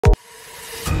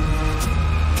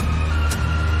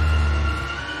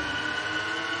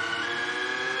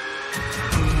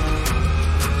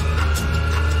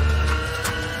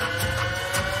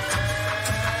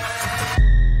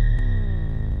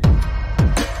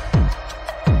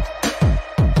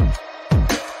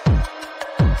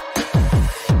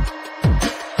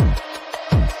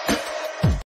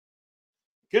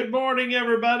morning,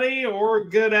 everybody, or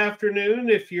good afternoon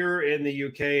if you're in the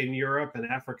UK and Europe and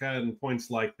Africa and points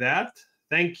like that.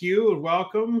 Thank you and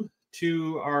welcome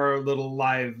to our little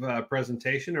live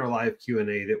presentation, our live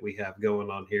Q&A that we have going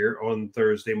on here on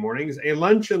Thursday mornings. A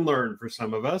lunch and learn for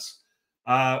some of us.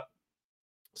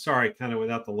 Sorry, kind of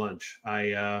without the lunch.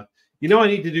 I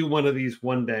need to do one of these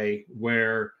one day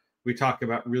where we talk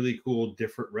about really cool,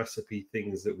 different recipe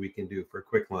things that we can do for a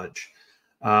quick lunch.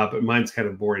 But mine's kind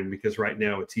of boring because right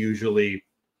now it's usually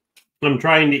I'm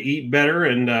trying to eat better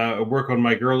and work on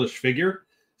my girlish figure.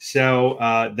 So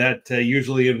that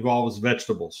usually involves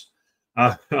vegetables.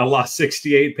 I lost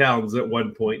 68 pounds at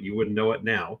one point. You wouldn't know it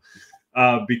now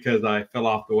because I fell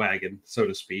off the wagon, so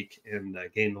to speak, and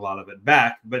gained a lot of it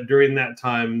back. But during that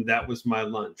time, that was my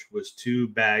lunch, was 2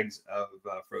 bags of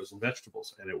frozen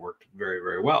vegetables, and it worked very,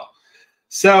 very well.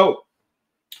 So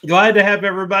glad to have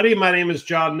everybody. My name is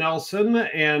John Nelson,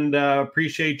 and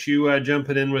appreciate you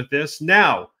jumping in with this.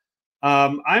 Now,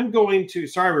 I'm going to,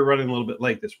 sorry, we're running a little bit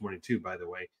late this morning too, by the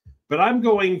way, but I'm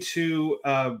going to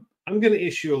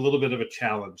issue a little bit of a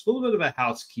challenge, a little bit of a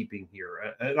housekeeping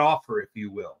here, an offer, if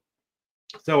you will.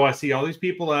 So I see all these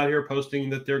people out here posting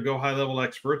that they're Go High Level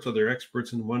experts or they're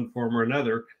experts in one form or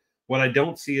another. What I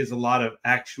don't see is a lot of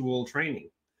actual training.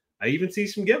 I even see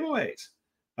some giveaways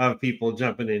of people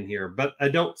jumping in here, but I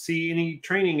don't see any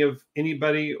training of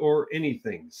anybody or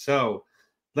anything. So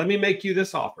let me make you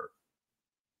this offer.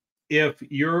 If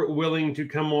you're willing to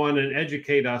come on and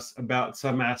educate us about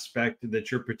some aspect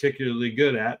that you're particularly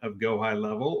good at of Go High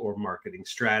Level or marketing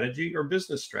strategy or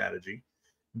business strategy,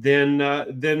 then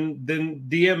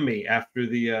DM me after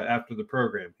the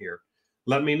program here.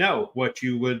 Let me know what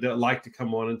you would like to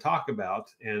come on and talk about,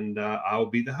 and I'll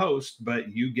be the host,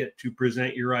 but you get to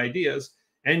present your ideas.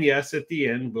 And yes, at the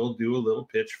end, we'll do a little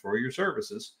pitch for your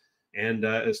services and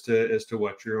as to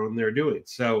what you're on there doing.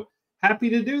 So happy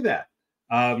to do that.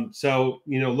 So,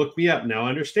 look me up. Now,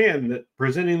 understand that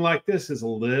presenting like this is a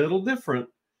little different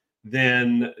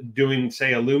than doing,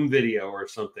 say, a Loom video or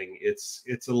something.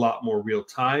 It's a lot more real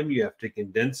time. You have to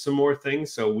condense some more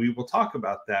things. So we will talk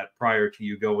about that prior to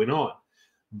you going on.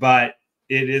 But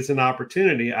it is an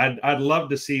opportunity. I'd love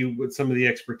to see what some of the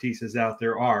expertises out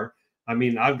there are. I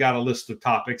mean, I've got a list of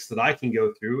topics that I can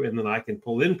go through and then I can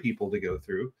pull in people to go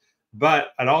through.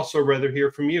 But I'd also rather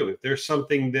hear from you. If there's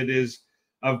something that is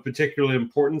of particular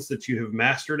importance that you have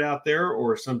mastered out there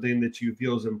or something that you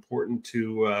feel is important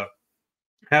to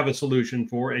have a solution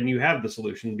for, and you have the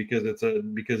solution because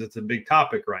it's a big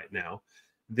topic right now,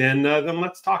 then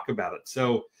let's talk about it.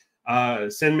 So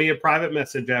send me a private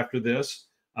message after this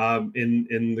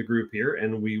in the group here,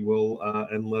 and we will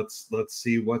and let's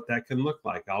see what that can look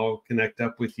like. I'll connect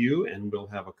up with you and we'll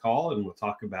have a call and we'll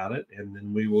talk about it, and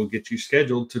then we will get you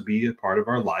scheduled to be a part of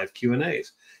our live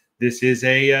Q&As. This is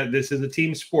a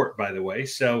team sport, by the way,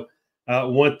 so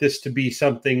want this to be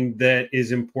something that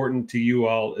is important to you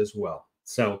all as well.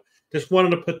 So just wanted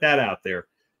to put that out there.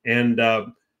 And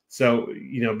so,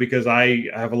 because I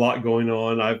have a lot going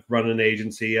on, I've run an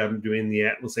agency. I'm doing the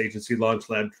Atlas Agency Launch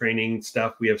Lab training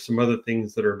stuff. We have some other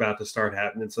things that are about to start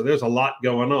happening. So there's a lot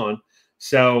going on.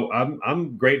 So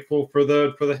I'm grateful for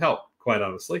the help, quite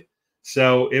honestly.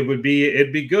 So it'd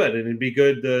be good. And it'd be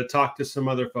good to talk to some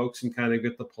other folks and kind of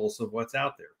get the pulse of what's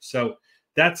out there. So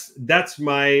that's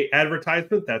my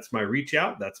advertisement. That's my reach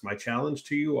out. That's my challenge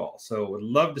to you all. So would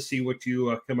love to see what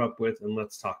you come up with, and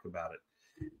let's talk about it.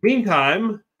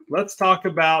 Meantime, let's talk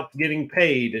about getting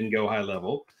paid in Go High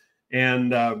Level.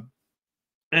 And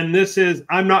this is,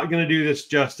 I'm not going to do this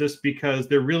justice because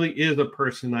there really is a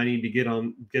person I need to get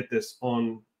on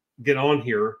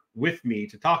here with me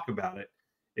to talk about it,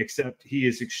 except he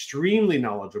is extremely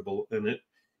knowledgeable in it.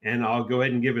 And I'll go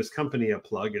ahead and give his company a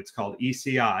plug. It's called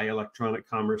ECI, Electronic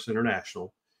Commerce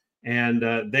International. And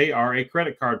they are a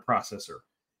credit card processor.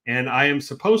 And I am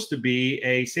supposed to be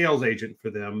a sales agent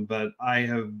for them, but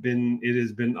it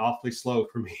has been awfully slow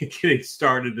for me getting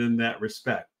started in that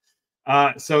respect.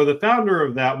 So the founder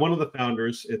of that, one of the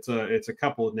founders, it's a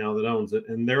couple now that owns it.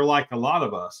 And they're like a lot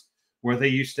of us, where they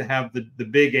used to have the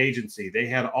big agency. They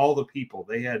had all the people.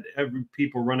 They had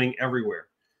people running everywhere.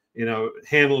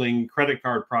 Handling credit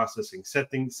card processing,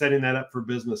 setting that up for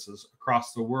businesses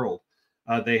across the world.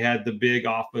 They had the big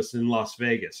office in Las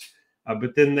Vegas.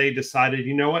 But then they decided,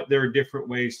 you know what, there are different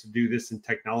ways to do this, and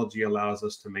technology allows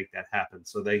us to make that happen.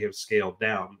 So they have scaled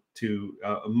down to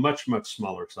a much, much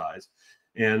smaller size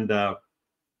and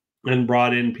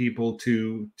brought in people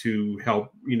to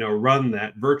help, run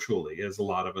that virtually, as a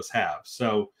lot of us have.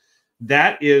 So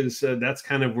that's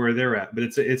kind of where they're at. But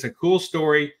it's a cool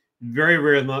story. Very,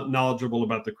 very knowledgeable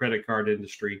about the credit card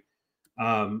industry.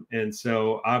 And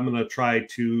so I'm going to try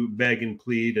to beg and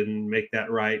plead and make that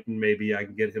right. And maybe I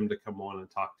can get him to come on and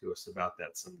talk to us about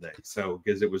that someday. So,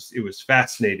 because it was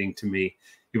fascinating to me.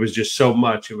 It was just so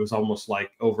much. It was almost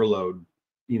like overload,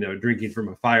 drinking from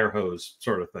a fire hose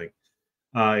sort of thing.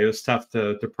 It was tough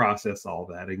to process all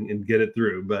that and get it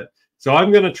through. But so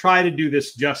I'm going to try to do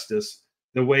this justice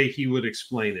the way he would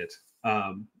explain it.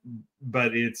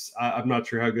 But I'm not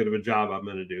sure how good of a job I'm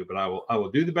going to do, but I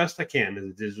will do the best I can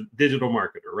as a digital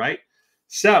marketer, right?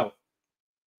 So,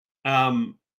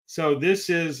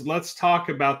 let's talk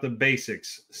about the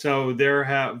basics. So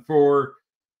for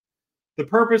the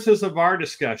purposes of our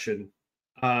discussion,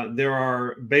 there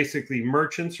are basically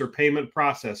merchants or payment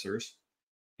processors,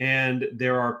 and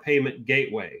there are payment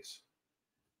gateways.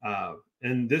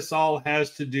 And this all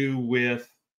has to do with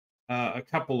a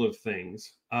couple of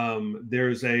things. So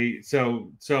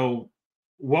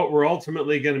what we're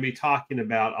ultimately going to be talking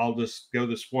about, I'll just go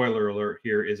the spoiler alert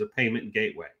here, is a payment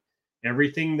gateway.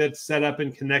 Everything that's set up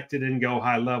and connected in Go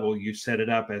High Level, you set it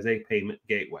up as a payment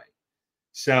gateway.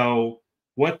 So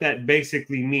what that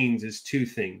basically means is two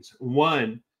things.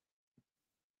 One,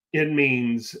 it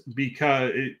means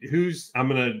I'm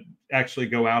going to actually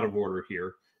go out of order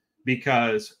here,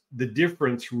 because the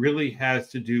difference really has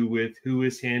to do with who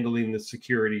is handling the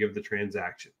security of the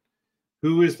transaction.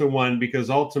 Who is the one?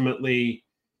 Because ultimately,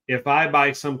 if I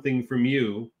buy something from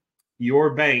you,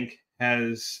 your bank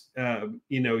has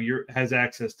has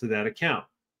access to that account.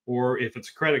 Or if it's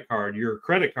a credit card, your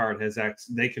credit card has access.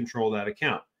 They control that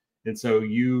account. And so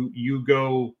you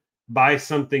go buy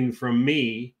something from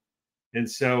me, and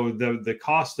so the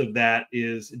cost of that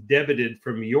is debited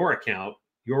from your account,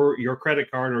 your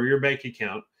credit card or your bank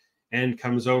account, and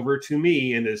comes over to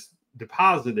me and is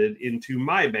deposited into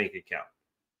my bank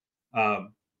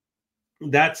account.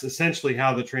 That's essentially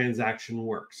how the transaction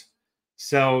works.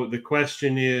 So the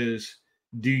question is,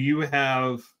 do you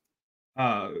have,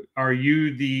 are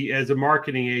you as a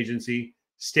marketing agency,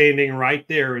 standing right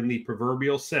there in the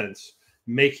proverbial sense,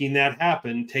 making that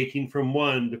happen, taking from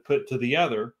one to put to the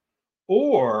other?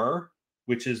 Or,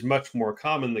 which is much more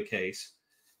common the case,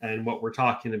 and what we're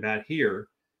talking about here,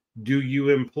 do you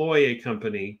employ a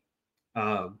company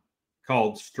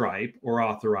called Stripe or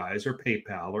Authorize or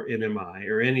PayPal or NMI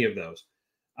or any of those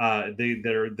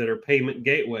that are payment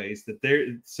gateways?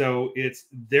 So it's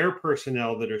their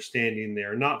personnel that are standing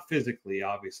there, not physically,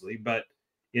 obviously, but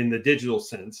in the digital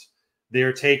sense.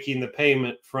 They're taking the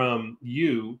payment from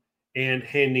you and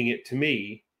handing it to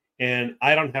me. And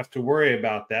I don't have to worry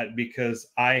about that because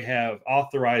I have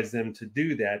authorized them to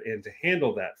do that and to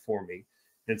handle that for me.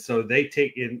 And so they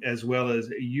take in, as well as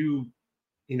you,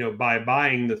 by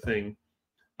buying the thing,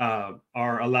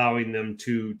 are allowing them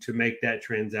to make that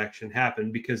transaction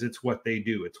happen, because it's what they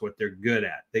do. It's what they're good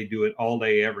at. They do it all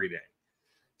day, every day.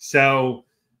 So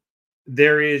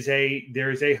there is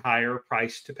a higher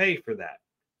price to pay for that,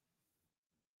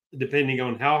 depending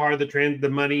on how hard the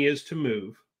money is to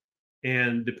move,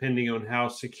 and depending on how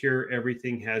secure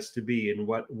everything has to be, and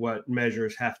what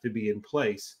measures have to be in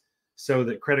place so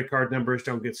that credit card numbers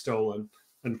don't get stolen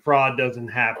and fraud doesn't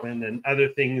happen and other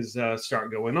things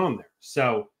start going on there.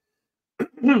 So,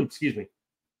 excuse me.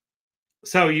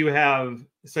 So you have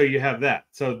that.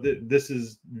 So this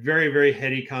is very, very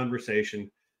heady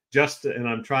conversation. And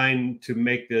I'm trying to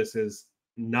make this as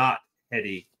not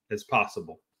heady as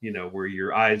possible. Where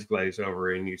your eyes glaze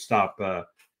over and you stop.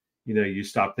 You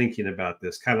stop thinking about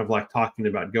this, kind of like talking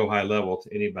about Go High Level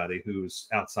to anybody who's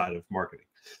outside of marketing,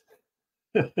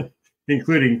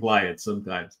 including clients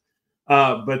sometimes.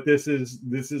 But this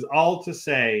is all to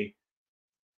say,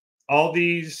 all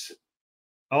these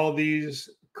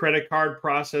credit card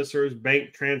processors,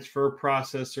 bank transfer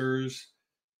processors,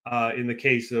 in the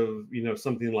case of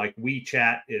something like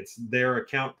WeChat, it's their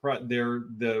account,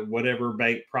 the whatever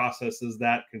bank processes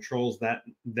that, controls that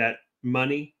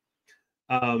money.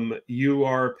 You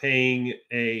are paying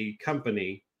a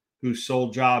company whose sole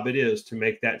job it is to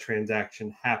make that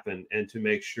transaction happen and to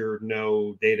make sure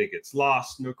no data gets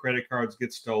lost, no credit cards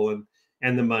get stolen,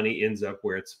 and the money ends up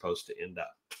where it's supposed to end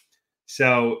up.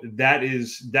 So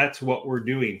that's what we're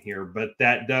doing here. But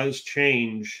that does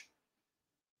change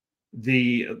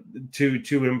to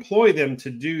employ them to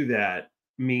do that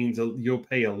means you'll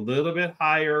pay a little bit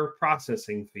higher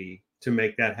processing fee to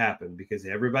make that happen, because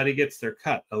everybody gets their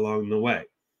cut along the way.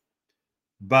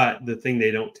 But the thing they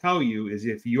don't tell you is,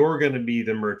 if you're going to be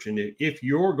the merchant, if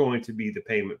you're going to be the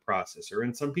payment processor,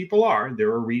 and some people are, there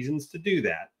are reasons to do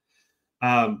that,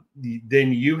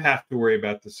 then you have to worry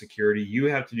about the security. You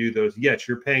have to do those. Yes,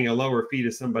 you're paying a lower fee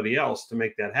to somebody else to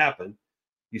make that happen.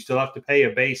 You still have to pay a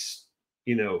base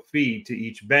fee to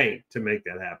each bank to make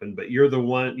that happen, but you're the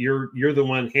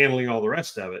one handling all the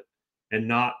rest of it and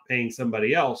not paying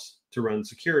somebody else to run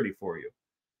security for you.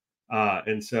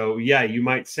 And so, yeah, you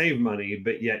might save money,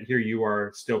 but yet here you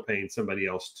are still paying somebody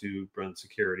else to run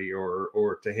security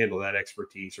or to handle that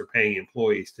expertise, or paying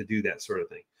employees to do that sort of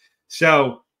thing.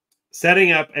 So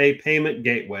setting up a payment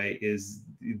gateway is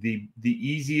the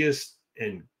easiest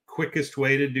and quickest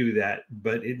way to do that,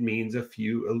 but it means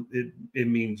it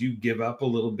means you give up a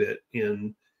little bit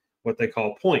in what they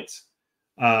call points.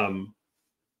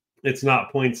 It's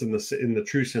not points in the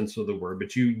true sense of the word,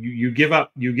 but you give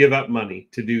up money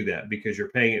to do that, because you're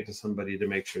paying it to somebody to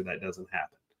make sure that doesn't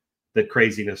happen, that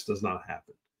craziness does not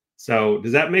happen. So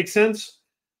does that make sense?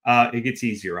 It gets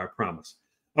easier, I promise.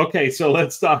 Okay, so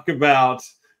let's talk about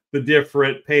the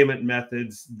different payment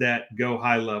methods that Go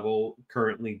High Level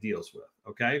currently deals with.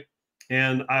 Okay,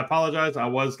 and I apologize, I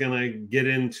was going to get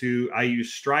into, I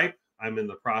use Stripe. I'm in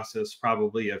the process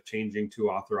probably of changing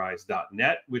to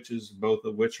authorize.net, which is both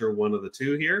of which are one of the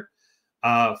two here,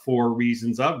 for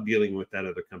reasons of dealing with that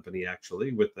other company,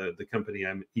 actually, with the company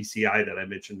ECI that I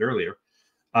mentioned earlier,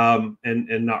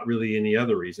 and not really any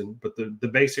other reason, but the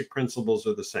basic principles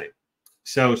are the same.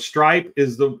 So Stripe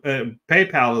is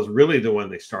PayPal is really the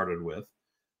one they started with.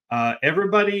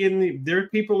 Everybody there are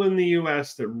people in the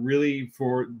US that really,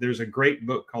 there's a great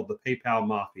book called The PayPal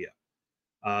Mafia.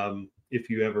 If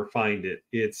you ever find it,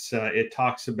 it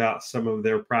talks about some of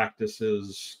their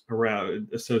practices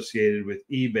associated with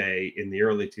eBay in the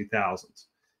early 2000s,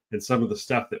 and some of the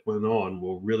stuff that went on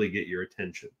will really get your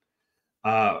attention.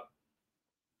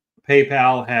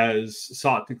 PayPal has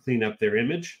sought to clean up their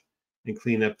image and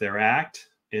clean up their act,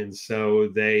 and so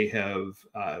they have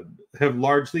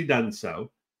largely done so.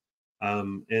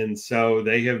 And so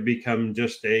they have become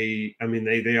just they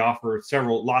offer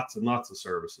lots and lots of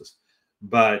services,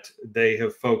 but they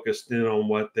have focused in on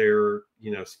what they're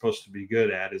supposed to be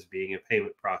good at, is being a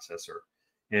payment processor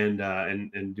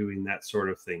and doing that sort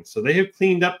of thing. So they have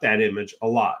cleaned up that image a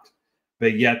lot,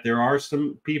 but yet there are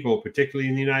some people, particularly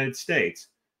in the United States,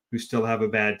 who still have a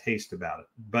bad taste about it.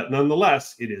 But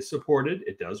nonetheless, it is supported.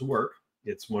 It does work.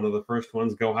 It's one of the first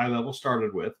ones Go High Level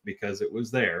started with, because it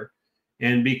was there,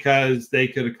 and because they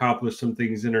could accomplish some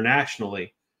things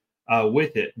internationally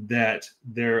with it that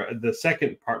the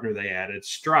second partner they added,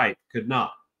 Stripe, could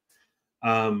not.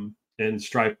 And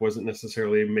Stripe wasn't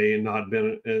necessarily, may not have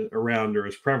been around or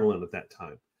as prevalent at that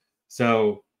time.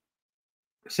 So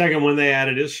second one they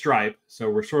added is Stripe. So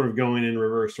we're sort of going in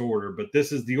reverse order, but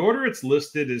this is the order it's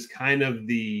listed is kind of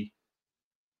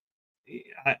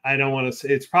I don't want to say,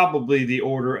 it's probably the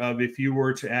order of, if you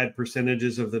were to add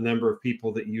percentages of the number of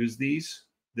people that use these,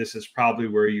 this is probably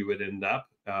where you would end up,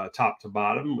 top to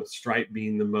bottom, with Stripe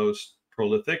being the most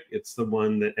prolific. It's the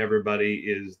one that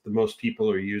the most people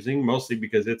are using, mostly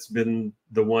because it's been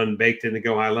the one baked into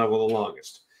Go High Level the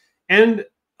longest. And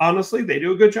honestly, they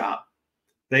do a good job.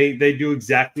 They do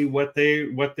exactly what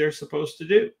they're supposed to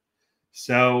do.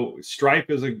 So Stripe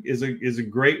is a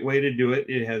great way to do it.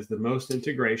 It has the most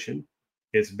integration.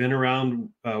 It's been around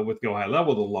with Go High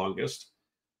Level the longest.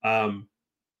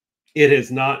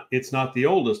 It's not the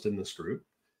oldest in this group,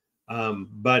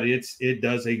 but it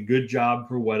does a good job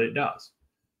for what it does,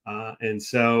 and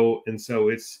so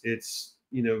it's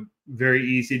very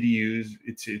easy to use.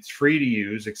 It's free to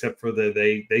use, except for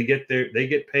they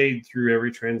get paid through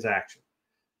every transaction,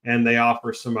 and they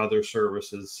offer some other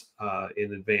services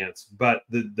in advance. But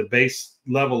the base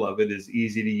level of it is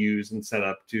easy to use and set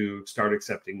up to start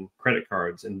accepting credit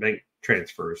cards and bank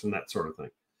transfers and that sort of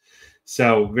thing.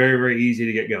 So very, very easy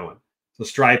to get going. So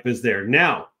Stripe is there.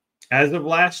 Now, as of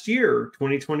last year,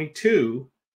 2022,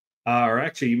 or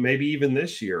actually maybe even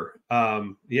this year,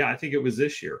 I think it was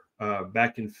this year,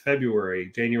 back in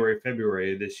January,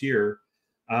 February of this year,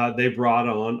 they brought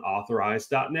on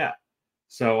authorize.net.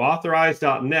 So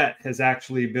authorize.net has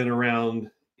actually been around.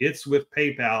 It's with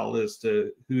PayPal as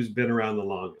to who's been around the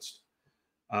longest.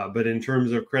 But in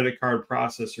terms of credit card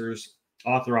processors,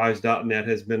 authorize.net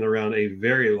has been around a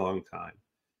very long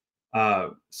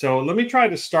time. So let me try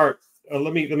to start.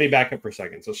 Let me back up for a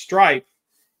second. So Stripe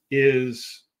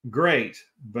is great,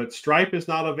 but Stripe is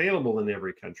not available in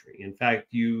every country. In fact,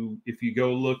 if you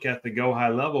go look at the Go High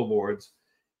Level boards,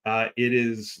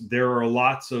 there are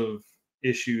lots of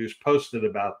issues posted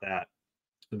about that,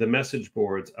 the message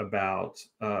boards, about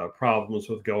problems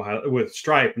with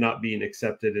Stripe not being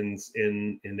accepted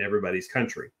in everybody's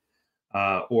country,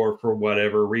 or for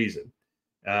whatever reason.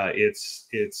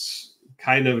 It's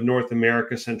kind of North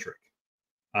America centric,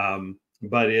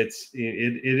 but it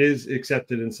is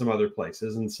accepted in some other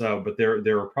places, and so, but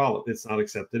there are problems. It's not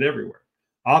accepted everywhere.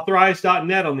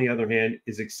 Authorize.net, on the other hand,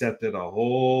 is accepted a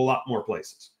whole lot more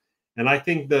places. And I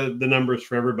think the numbers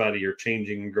for everybody are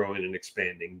changing and growing and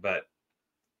expanding, but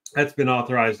that's been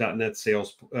Authorize.net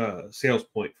sales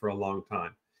point for a long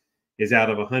time. Is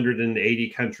out of 180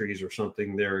 countries or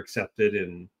something, they're accepted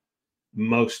in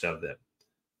most of them.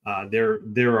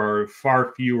 There are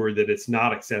far fewer that it's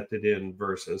not accepted in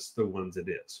versus the ones it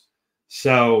is.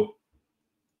 So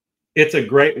it's a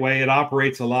great way. It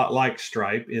operates a lot like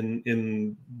Stripe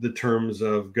in the terms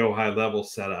of go high level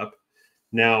setup.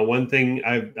 Now, one thing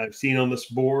I've seen on this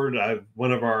board,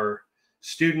 one of our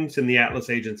students in the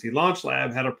Atlas Agency Launch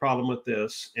Lab had a problem with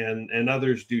this, and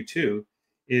others do too,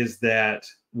 is that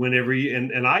whenever you,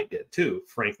 and I did too,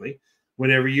 frankly,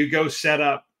 whenever you go set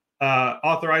up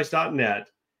Authorize.net,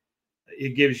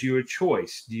 it gives you a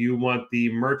choice. Do you want the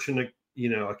merchant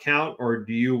account, or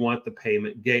do you want the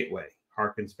payment gateway?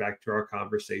 Harkens back to our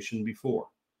conversation before.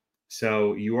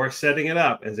 So you are setting it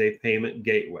up as a payment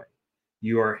gateway.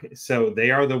 So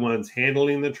they are the ones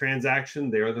handling the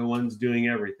transaction. They are the ones doing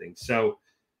everything. So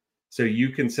you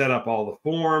can set up all the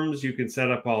forms, you can set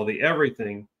up all the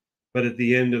everything, but at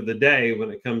the end of the day,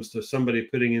 when it comes to somebody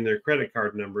putting in their credit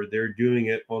card number, they're doing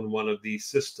it on one of these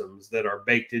systems that are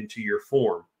baked into your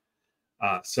form.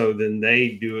 So then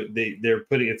they do it. They're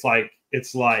putting,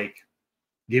 it's like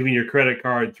giving your credit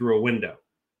card through a window,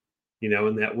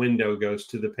 and that window goes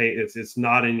to the pay. It's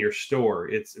not in your store.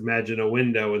 It's, imagine a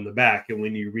window in the back, and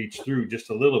when you reach through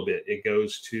just a little bit, it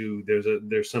goes to,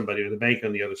 there's somebody with a bank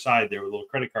on the other side there with a little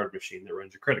credit card machine that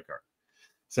runs your credit card.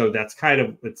 So that's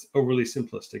it's overly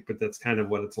simplistic, but that's kind of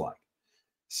what it's like.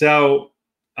 So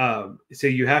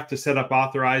you have to set up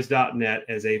Authorize.net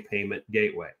as a payment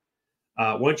gateway.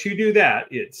 Once you do that,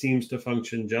 it seems to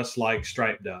function just like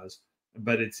Stripe does,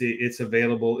 but it's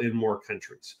available in more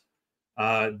countries.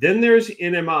 Then there's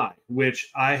NMI,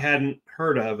 which I hadn't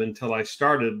heard of until I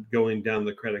started going down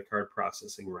the credit card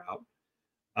processing route.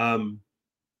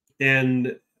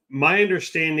 And my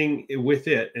understanding with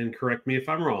it, and correct me if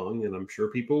I'm wrong, and I'm sure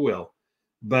people will,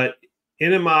 but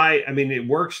NMI, I mean, it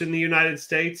works in the United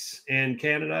States and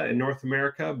Canada and North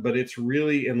America, but it's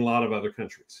really in a lot of other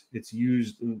countries. It's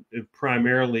used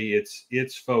primarily,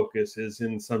 its focus is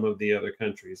in some of the other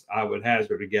countries. I would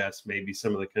hazard a guess, maybe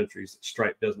some of the countries that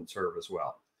Stripe doesn't serve as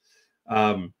well.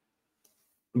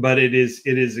 But it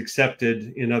is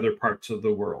accepted in other parts of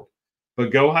the world.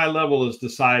 But Go High Level has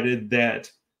decided that,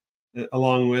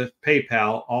 along with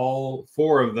PayPal, all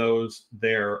 4 of those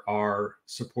there are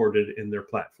supported in their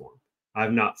platform.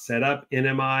 I've not set up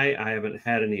NMI. I haven't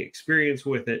had any experience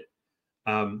with it,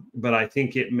 but I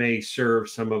think it may serve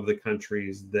some of the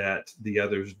countries that the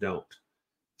others don't.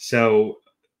 So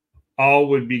all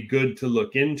would be good to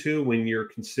look into when you're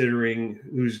considering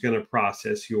who's going to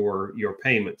process your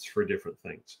payments for different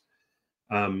things.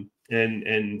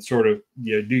 And sort of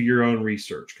do your own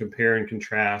research, compare and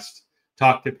contrast,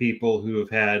 talk to people who have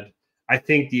had. I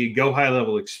think the Go High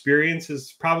Level experience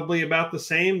is probably about the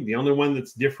same. The only one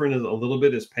that's different is a little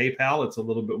bit is PayPal. It's a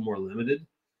little bit more limited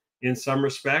in some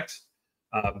respects.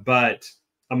 But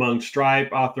among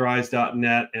Stripe,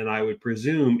 Authorize.net, and I would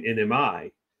presume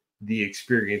NMI, the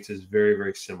experience is very,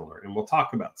 very similar. And we'll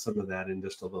talk about some of that in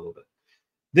just a little bit.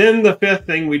 Then the 5th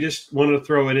thing, we just want to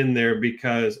throw it in there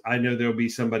because I know there'll be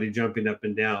somebody jumping up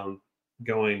and down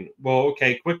going, well,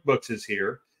 okay, QuickBooks is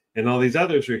here, and all these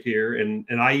others are here, and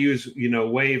I use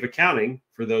Wave accounting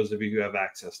for those of you who have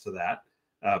access to that,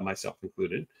 myself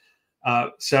included.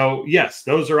 So yes,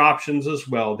 those are options as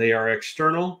well. They are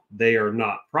external. They are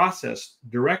not processed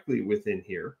directly within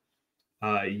here.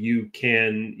 You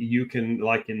can,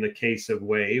 like in the case of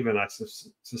Wave, and I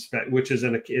suspect, which is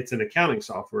it's an accounting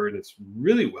software, and it's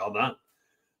really well done,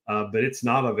 but it's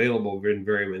not available in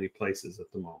very many places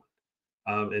at the moment.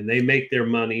 And they make their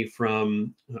money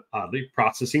from, oddly,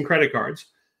 processing credit cards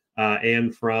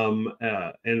and from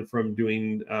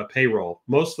doing payroll,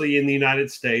 mostly in the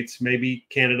United States, maybe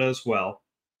Canada as well.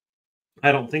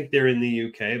 I don't think they're in the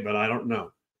UK, but I don't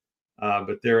know.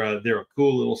 But they're a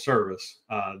cool little service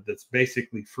that's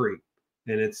basically free,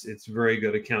 and it's very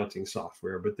good accounting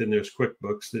software. But then there's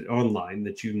QuickBooks online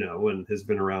that and has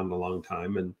been around a long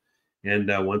time,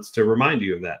 and wants to remind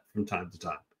you of that from time to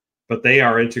time. But they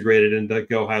are integrated into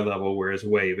Go High Level, whereas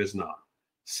Wave is not.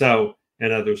 So,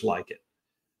 and others like it.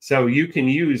 So you can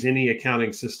use any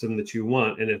accounting system that you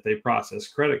want, and if they process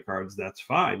credit cards, that's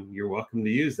fine. You're welcome to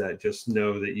use that. Just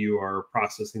know that you are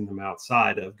processing them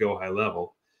outside of Go High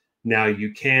Level. Now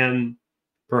you can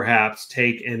perhaps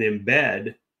take and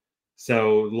embed.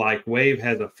 So like Wave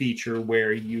has a feature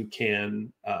where you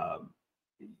can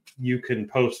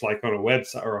post like on a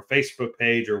website or a Facebook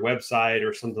page or website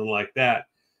or something like that.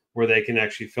 where they can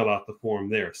actually fill out the form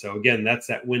there. So again, that's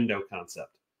that window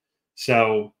concept.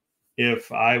 So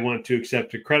if I want to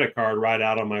accept a credit card right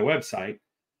out on my website,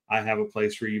 I have a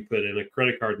place where you put in a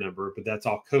credit card number, but that's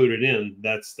all coded in.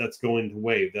 That's going to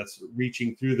Wave. That's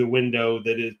reaching through the window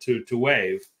that is to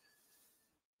Wave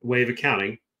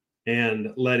accounting,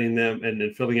 and letting them, and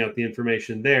then filling out the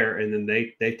information there, and then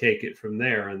they take it from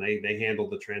there, and they handle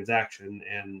the transaction,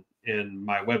 and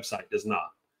my website does not.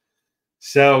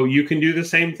 So you can do the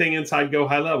same thing inside Go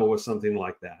High Level with something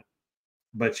like that,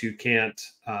 but you can't.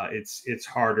 It's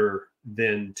harder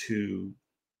than to,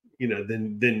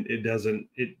 then it doesn't.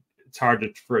 It's hard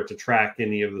for it to track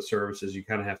any of the services. You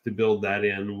kind of have to build that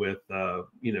in with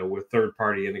with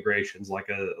third-party integrations like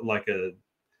a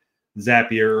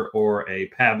Zapier or a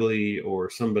Pabbly or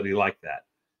somebody like that.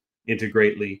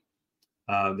 Integrately.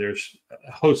 There's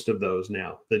a host of those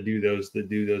now that do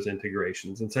those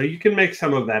integrations, and so you can make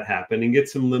some of that happen and get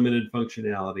some limited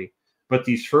functionality. But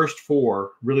these first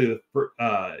four, really,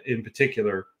 in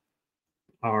particular,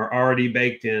 are already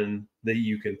baked in, that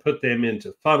you can put them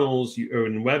into funnels, or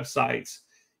in websites.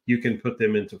 You can put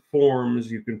them into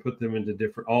forms. You can put them into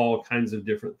all kinds of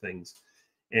different things,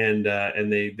 and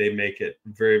they make it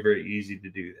very, very easy to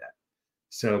do that.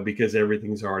 So because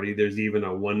everything's already, there's even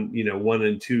a one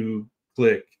and two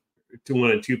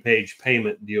page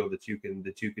payment deal that you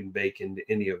can bake into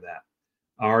any of that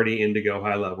already into Go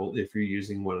High Level if you're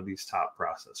using one of these top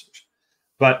processors.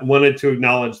 But wanted to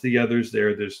acknowledge the others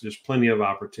there. There's plenty of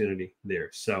opportunity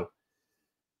there. So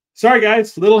sorry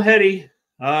guys, a little heady.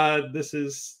 This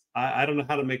is, I don't know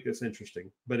how to make this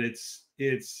interesting, but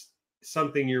it's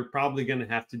something you're probably going to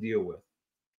have to deal with,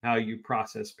 how you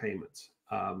process payments.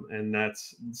 And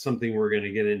that's something we're going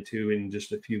to get into in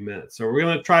just a few minutes. So we're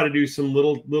going to try to do some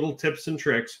little tips and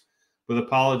tricks, with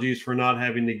apologies for not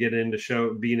having to get in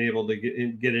being able to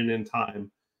get in time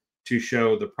to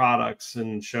show the products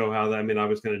and show how that. I mean, I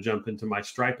was going to jump into my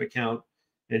Stripe account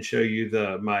and show you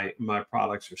my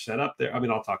products are set up there. I mean,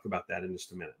 I'll talk about that in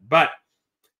just a minute. But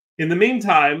in the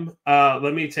meantime,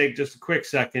 let me take just a quick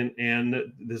second, and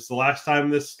this is the last time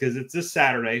because it's this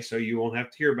Saturday, so you won't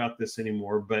have to hear about this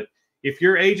anymore. But if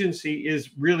your agency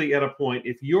is really at a point,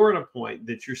 if you're at a point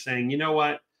that you're saying, you know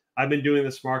what, I've been doing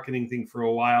this marketing thing for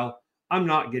a while, I'm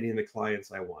not getting the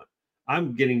clients I want.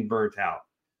 I'm getting burnt out.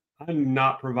 I'm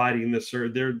not providing the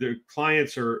service. Their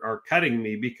clients are cutting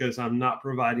me because I'm not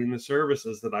providing the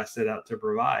services that I set out to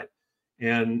provide.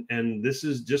 And this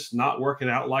is just not working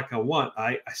out like I want.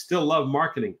 I still love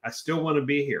marketing. I still want to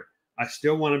be here. I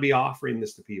still want to be offering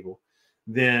this to people.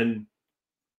 Then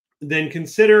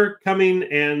consider coming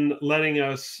and letting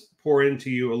us pour into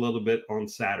you a little bit on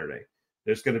Saturday.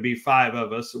 There's going to be 5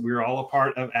 of us. We're all a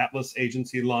part of Atlas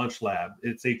Agency Launch Lab.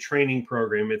 It's a training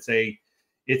program. It's a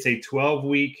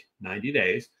 12-week, 90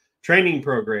 days training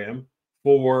program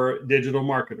for digital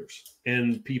marketers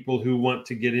and people who want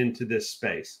to get into this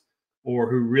space, or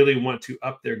who really want to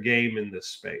up their game in this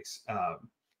space. If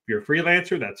you're a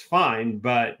freelancer, that's fine.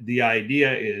 But the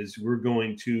idea is we're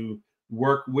going to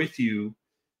work with you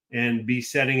and be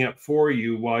setting up for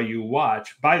you while you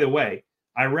watch. By the way,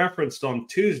 I referenced on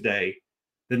Tuesday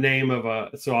the name of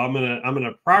so I'm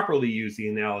gonna properly use the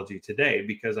analogy today,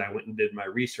 because I went and did my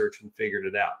research and figured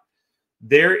it out.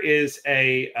 There's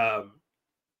a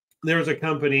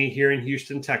company here in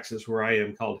Houston, Texas, where I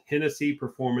am, called Hennessy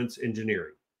Performance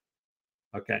Engineering.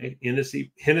 Okay,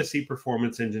 Hennessy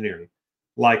Performance Engineering,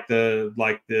 like the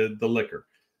liquor.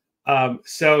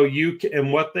 So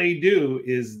and what they do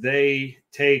is they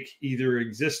take either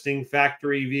existing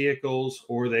factory vehicles,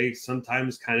 or they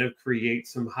sometimes kind of create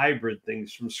some hybrid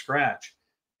things from scratch,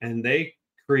 and they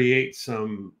create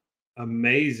some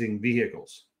amazing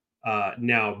vehicles.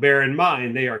 Now, bear in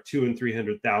mind, they are $200,000 and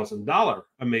 $300,000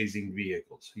 amazing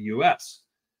vehicles, US,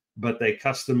 but they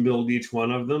custom build each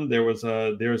one of them. There's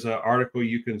an article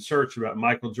you can search about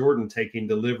Michael Jordan taking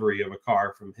delivery of a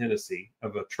car from Hennessy,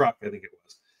 of a truck, I think it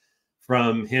was,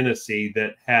 from Hennessy,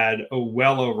 that had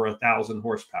well over 1,000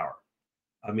 horsepower.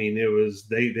 I mean, it was,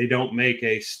 they don't make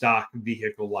a stock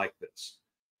vehicle like this,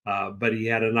 but he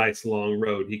had a nice long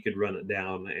road. He could run it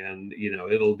down, and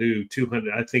it'll do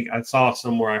 200. I think I saw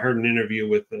somewhere, I heard an interview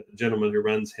with the gentleman who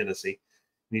runs Hennessy,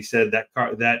 and he said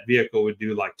that vehicle would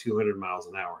do like 200 miles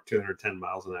an hour, 210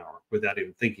 miles an hour without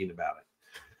even thinking about it.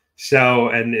 So,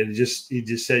 and he just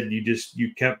said, it just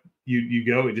kept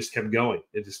going.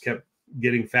 It just kept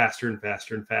getting faster and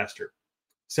faster and faster.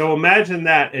 So imagine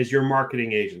that as your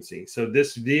marketing agency. So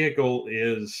this vehicle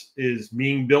is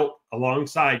being built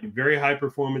alongside a very high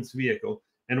performance vehicle.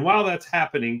 And while that's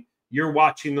happening, you're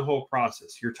watching the whole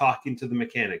process. You're talking to the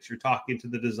mechanics. You're talking to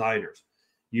the designers.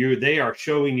 They are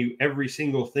showing you every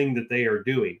single thing that they are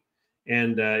doing,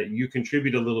 and you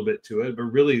contribute a little bit to it, but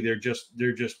really they're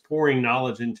just pouring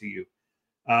knowledge into you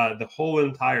the whole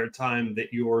entire time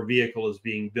that your vehicle is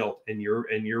being built, and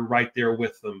you're right there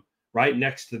with them, right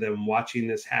next to them, watching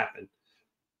this happen.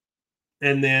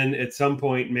 And then at some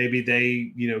point, maybe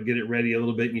they, get it ready a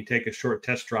little bit, and you take a short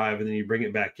test drive, and then you bring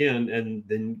it back in, and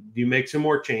then you make some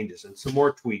more changes and some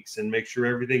more tweaks, and make sure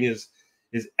everything is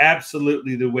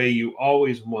absolutely the way you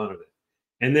always wanted it.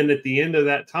 And then at the end of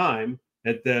that time,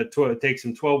 it takes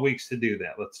them 12 weeks to do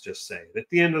that. Let's just say at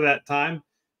the end of that time,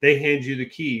 they hand you the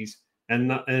keys,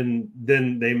 and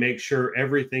then they make sure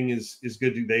everything is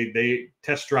good. They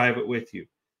test drive it with you.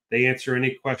 They answer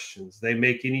any questions. They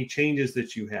make any changes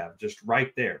that you have just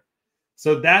right there.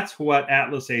 So that's what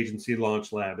Atlas Agency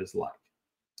Launch Lab is like.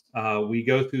 We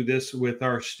go through this with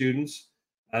our students.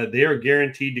 They are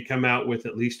guaranteed to come out with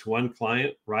at least one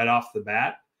client right off the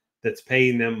bat that's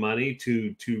paying them money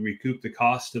to recoup the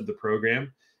cost of the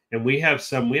program. And we have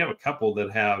a couple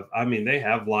that have, they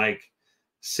have like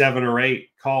 7 or 8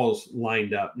 calls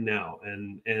lined up now.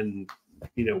 And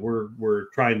we're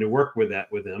trying to work with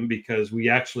them, because we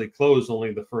actually close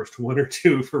only the first 1 or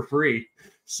 2 for free.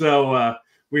 So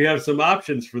we have some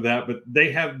options for that, but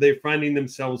they're finding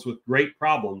themselves with great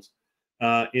problems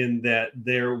in that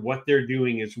what they're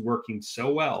doing is working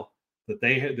so well that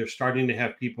they're starting to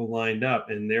have people lined up,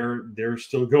 and they're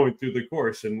still going through the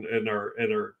course and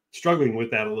are struggling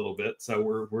with that a little bit. So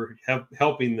we're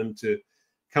helping them to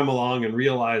come along and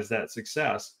realize that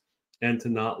success and to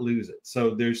not lose it.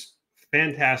 So there's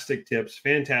fantastic tips,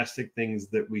 fantastic things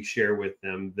that we share with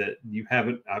them that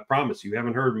I promise you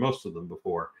haven't heard most of them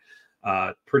before.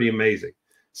 Pretty amazing.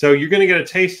 So you're going to get a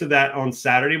taste of that on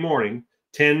Saturday morning,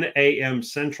 10 a.m.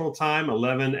 Central Time,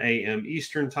 11 a.m.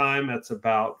 Eastern Time. That's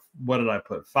about, what did I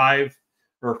put, 5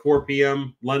 or 4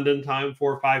 p.m. London time,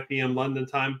 4 or 5 p.m. London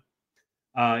time,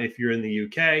 if you're in the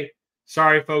UK.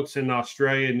 Sorry, folks in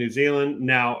Australia and New Zealand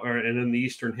now, and in the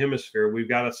Eastern Hemisphere, we've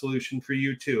got a solution for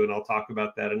you too, and I'll talk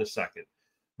about that in a second.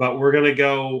 But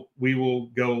we will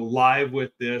go live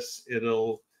with this.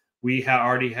 We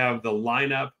already have the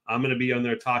lineup. I'm going to be on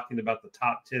there talking about the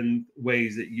top 10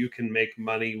 ways that you can make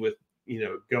money with,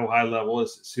 Go High Level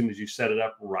as soon as you set it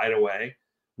up right away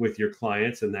with your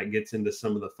clients, and that gets into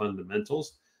some of the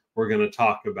fundamentals. We're going to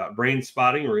talk about brain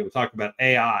spotting. We're going to talk about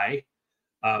AI.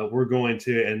 We're going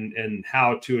to and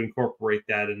how to incorporate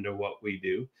that into what we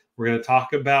do. We're going to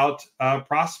talk about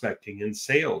prospecting and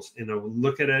sales,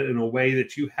 look at it in a way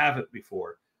that you haven't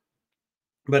before,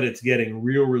 but it's getting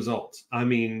real results.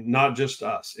 Not just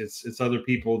us, it's other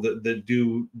people that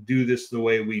do this the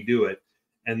way we do it,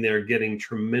 and they're getting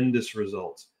tremendous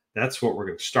results. That's what we're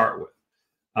going to start with.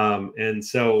 And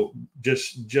so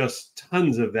just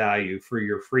tons of value for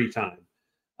your free time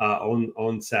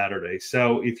on Saturday.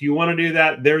 So if you want to do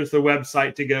that, there's the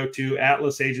website to go to,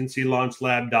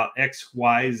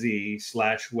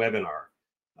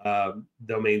 atlasagencylaunchlab.xyz/webinar.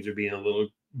 Domains are being a little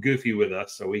goofy with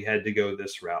us, so we had to go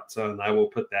this route. So, and I will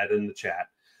put that in the chat.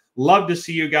 Love to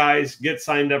see you guys. Get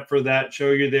signed up for that. Show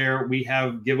you're there. We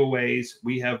have giveaways.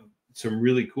 We have some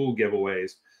really cool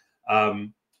giveaways.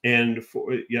 I'm going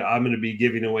to be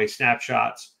giving away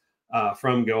snapshots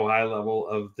from Go High Level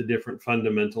of the different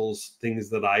fundamentals, things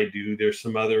that I do. There's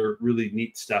some other really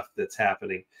neat stuff that's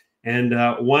happening. And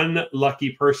one lucky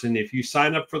person, if you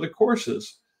sign up for the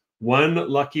courses, one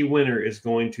lucky winner is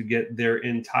going to get their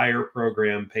entire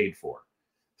program paid for.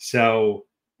 So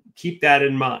keep that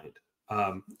in mind.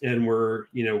 And we're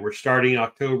starting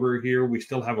October here. We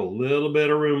still have a little bit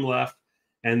of room left.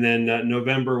 And then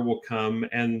November will come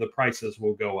and the prices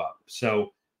will go up.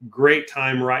 So great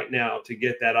time right now to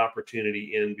get that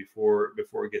opportunity in before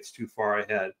it gets too far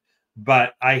ahead.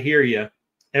 But I hear you.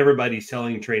 Everybody's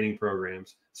selling training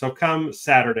programs. So come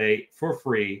Saturday for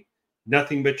free,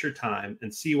 nothing but your time,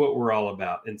 and see what we're all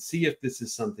about, and see if this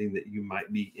is something that you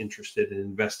might be interested in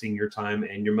investing your time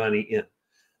and your money in,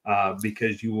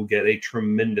 because you will get a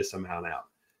tremendous amount out.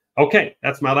 Okay,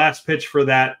 that's my last pitch for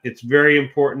that. It's very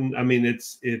important.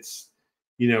 It's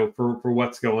for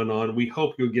what's going on. We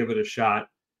hope you'll give it a shot,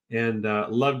 and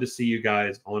love to see you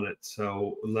guys on it.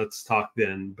 So let's talk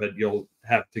then, but you'll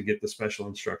have to get the special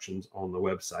instructions on the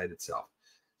website itself.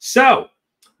 So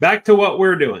back to what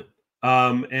we're doing,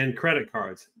 and credit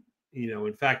cards.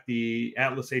 In fact, the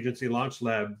Atlas Agency Launch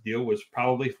Lab deal was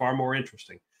probably far more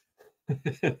interesting.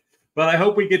 But I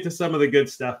hope we get to some of the good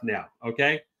stuff now.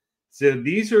 Okay. So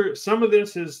some of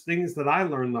this is things that I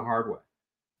learned the hard way,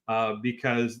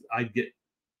 because I'd get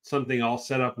something all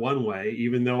set up one way,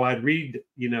 even though I'd read,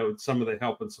 some of the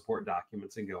help and support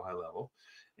documents and Go High Level.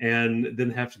 and then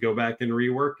have to go back and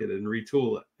rework it and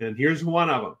retool it. And here's one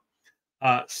of them.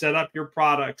 Set up your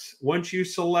products. Once you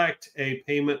select a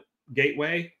payment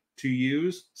gateway to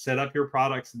use, set up your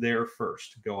products there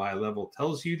first. Go High Level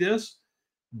tells you this.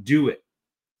 Do it.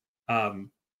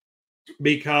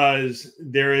 Because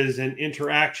there is an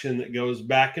interaction that goes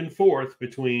back and forth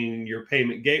between your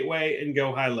payment gateway and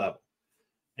Go High Level.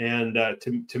 And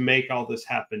to make all this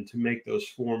happen, to make those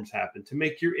forms happen, to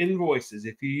make your invoices,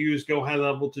 if you use Go High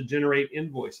Level to generate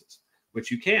invoices, which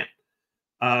you can,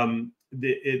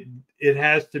 it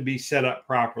has to be set up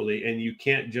properly, and you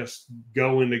can't just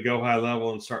go into Go High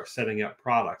Level and start setting up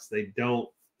products. They don't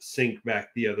sync back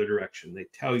the other direction. They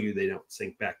tell you they don't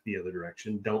sync back the other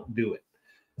direction. Don't do it.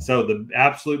 So the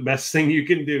absolute best thing you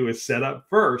can do is set up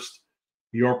first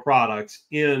your products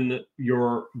in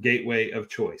your gateway of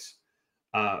choice.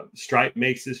 Stripe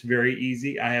makes this very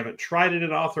easy. I haven't tried it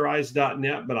at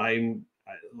authorize.net, but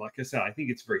like I said, I think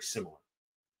it's very similar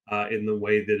in the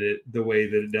way that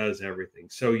it does everything.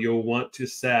 So you'll want to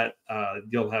set,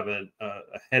 you'll have a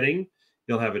heading,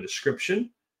 you'll have a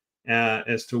description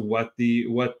as to what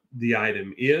the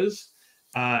item is,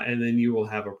 and then you will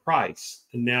have a price.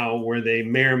 And now where they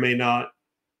may or may not,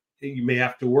 you may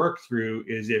have to work through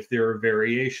is if there are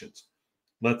variations.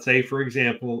 Let's say, for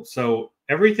example, so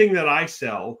everything that I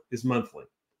sell is monthly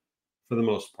for the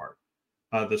most part.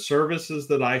 The services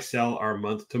that I sell are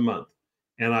month to month.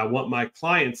 And I want my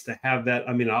clients to have that.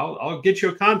 I mean, I'll get you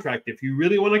a contract if you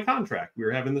really want a contract. We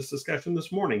were having this discussion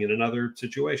this morning in another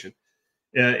situation.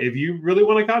 If you really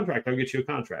want a contract, I'll get you a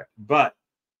contract. But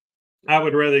I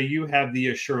would rather you have the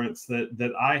assurance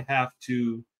that I have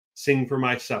to sing for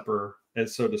my supper,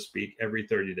 as so to speak, every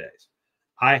 30 days.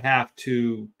 I have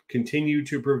to continue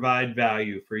to provide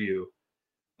value for you.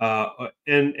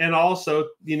 And also,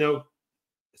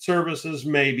 services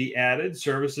may be added,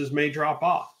 services may drop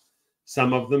off.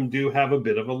 Some of them do have a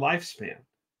bit of a lifespan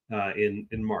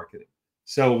in marketing.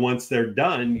 So once they're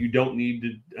done, you don't need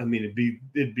to, I mean,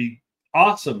 it'd be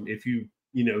awesome if you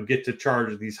get to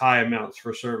charge these high amounts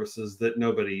for services that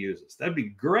nobody uses. That'd be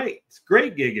great. It's a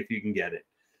great gig if you can get it.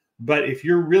 But if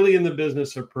you're really in the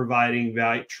business of providing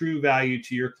value, true value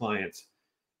to your clients,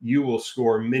 you will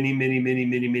score many, many, many,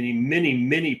 many, many, many,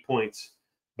 many points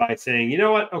by saying, you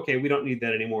know what? Okay, we don't need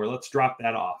that anymore. Let's drop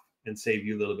that off and save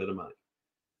you a little bit of money.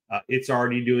 It's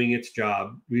already doing its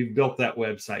job. We've built that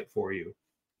website for you.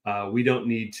 We don't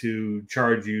need to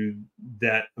charge you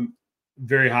that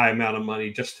very high amount of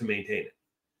money just to maintain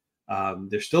it.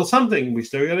 There's still something we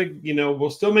still got to, we'll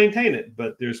still maintain it,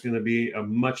 but there's going to be a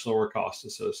much lower cost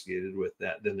associated with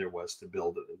that than there was to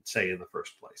build it, say, in the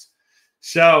first place.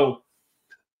 So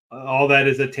all that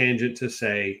is a tangent to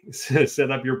say,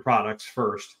 set up your products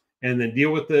first and then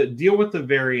deal with the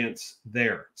variants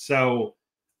there. So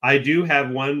I do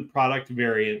have one product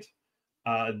variant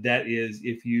that is,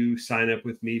 if you sign up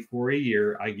with me for a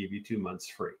year, I give you 2 months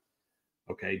free.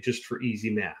 Okay, just for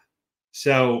easy math.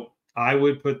 So I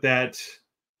would put that,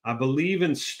 I believe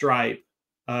in Stripe,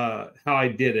 how I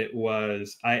did it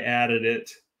was I added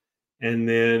it and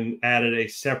then added a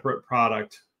separate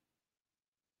product.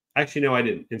 Actually, no, I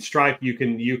didn't. In Stripe, you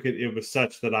could, it was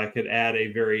such that I could add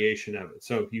a variation of it.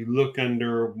 So if you look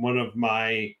under one of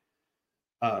my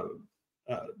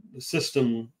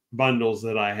system bundles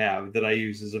that I have that I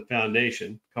use as a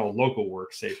foundation called Local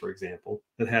Work, say, for example,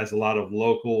 that has a lot of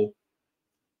local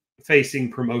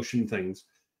facing promotion things.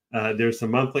 There's the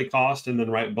monthly cost, and then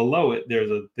right below it,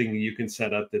 there's a thing you can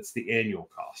set up that's the annual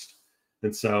cost.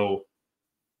 And so,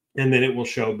 and then it will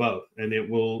show both, and it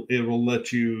will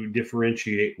let you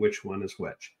differentiate which one is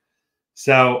which.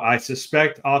 So I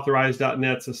suspect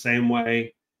authorize.net's the same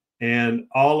way, and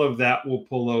all of that will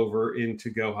pull over into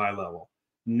Go High Level.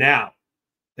 Now,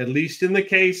 at least in the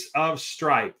case of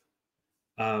Stripe,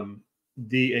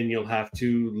 and you'll have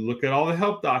to look at all the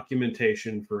help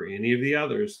documentation for any of the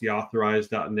others, the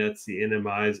authorize.nets, the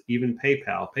NMIs, even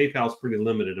PayPal. PayPal's pretty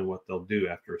limited in what they'll do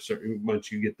after a certain,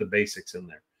 once you get the basics in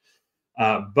there.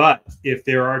 But if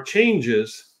there are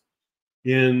changes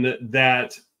in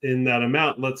that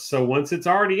amount, so once it's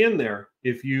already in there,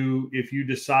 if you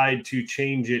decide to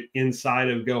change it inside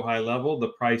of Go High Level, the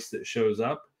price that shows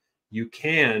up, you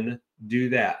can do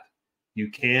that. You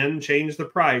can change the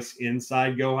price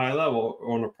inside Go High Level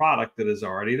on a product that is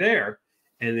already there,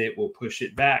 and it will push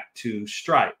it back to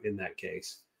Stripe in that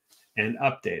case and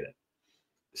update it.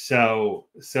 So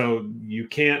you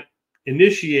can't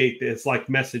initiate this like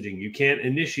messaging. You can't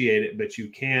initiate it, but you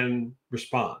can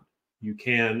respond. You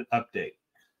can update.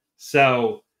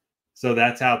 So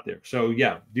that's out there. So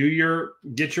yeah,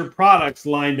 get your products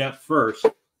lined up first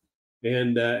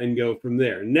and go from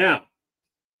there. Now,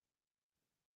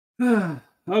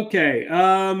 Okay.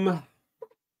 I'm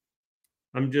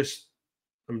just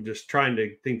trying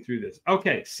to think through this.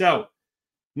 Okay, so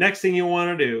next thing you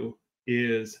want to do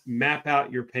is map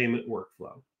out your payment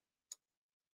workflow.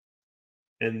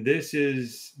 And this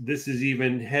is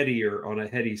even headier on a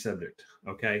heady subject.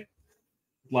 Okay.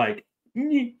 Like,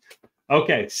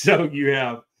 okay, so you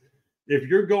have, if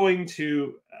you're going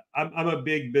to, I'm a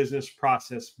big business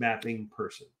process mapping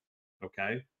person.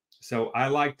 Okay. So I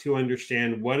like to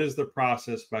understand what is the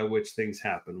process by which things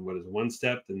happen. What is one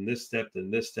step, then this step,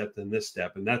 then this step, then this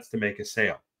step. And that's to make a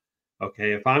sale.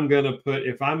 Okay. If I'm going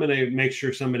to make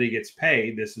sure somebody gets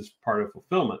paid, this is part of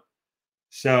fulfillment.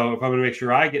 So if I'm going to make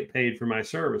sure I get paid for my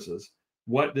services,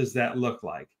 what does that look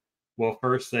like? Well,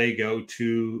 first they go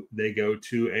to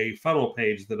a funnel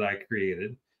page that I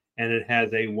created, and it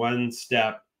has a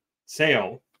one-step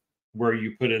sale where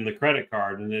you put in the credit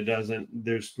card, and it doesn't.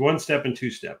 There's one step and two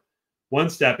step. One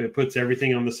step, it puts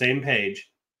everything on the same page,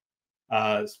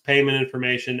 payment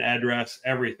information, address,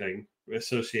 everything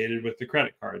associated with the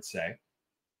credit card, say,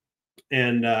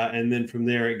 and then from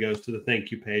there it goes to the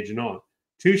thank you page and on.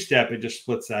 Two step, it just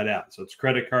splits that out. So it's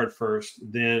credit card first,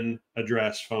 then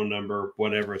address, phone number,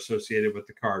 whatever associated with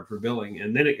the card for billing,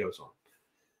 and then it goes on.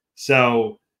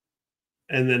 So,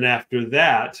 and then after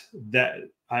that,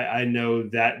 I know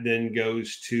that then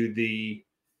goes to the,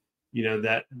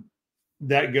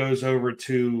 that goes over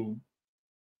to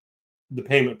the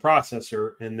payment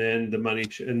processor, and then the money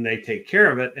and they take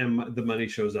care of it, and the money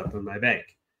shows up in my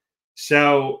bank.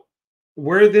 So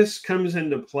where this comes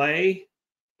into play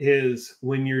is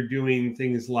when you're doing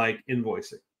things like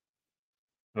invoicing.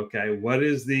 Okay, what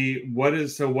is the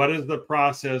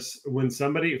process when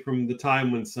somebody, from the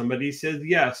time when somebody says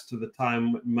yes to the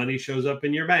time money shows up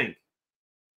in your bank?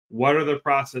 What are the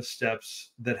process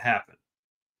steps that happen?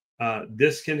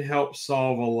 This can help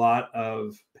solve a lot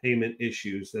of payment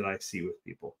issues that I see with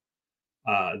people,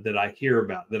 that I hear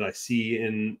about, that I see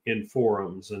in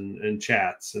forums and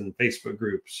chats and Facebook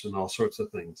groups and all sorts of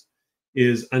things,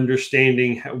 is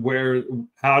understanding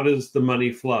how does the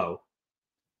money flow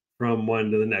from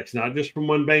one to the next, not just from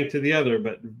one bank to the other,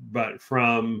 but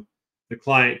from the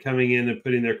client coming in and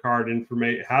putting their card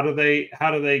information. How do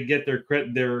they get their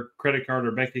credit card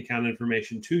or bank account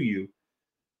information to you,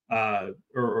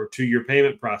 or to your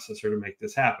payment processor to make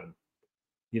this happen?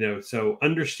 So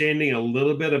understanding a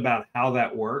little bit about how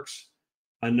that works,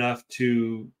 enough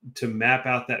to map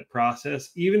out that process,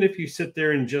 even if you sit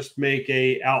there and just make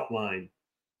a outline.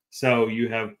 So you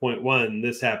have point one,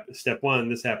 this happens, step one,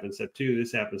 this happens, step two,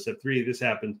 this happens, step three, this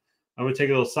happens. I'm going to take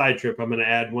a little side trip. I'm going to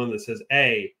add one that says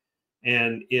A,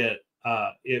 and it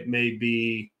may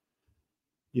be,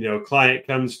 client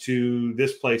comes to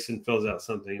this place and fills out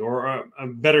something. Or a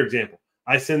better example,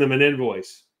 I send them an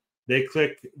invoice. They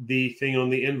click the thing on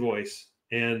the invoice,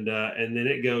 and then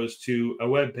it goes to a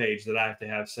web page that I have to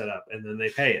have set up, and then they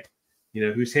pay it.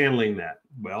 Who's handling that?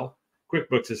 Well,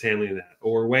 QuickBooks is handling that,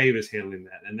 or Wave is handling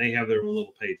that, and they have their own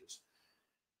little pages.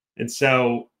 And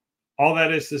so all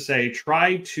that is to say,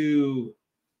 try to,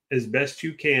 as best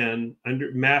you can,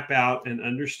 map out and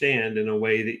understand in a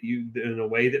way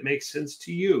that makes sense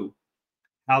to you,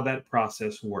 how that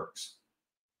process works,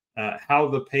 how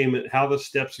the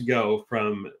steps go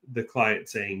from the client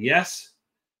saying yes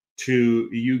to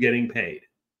you getting paid,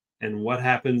 and what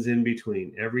happens in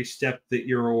between, every step that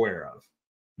you're aware of.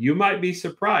 You might be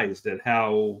surprised at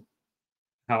how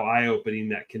eye-opening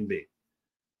that can be.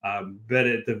 But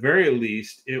at the very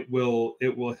least, it will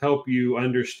help you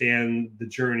understand the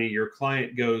journey your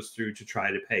client goes through to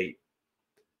try to pay you.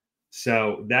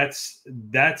 So that's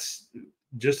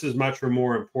just as much or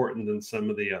more important than some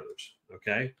of the others.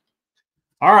 Okay.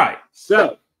 All right.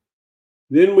 So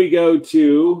then we go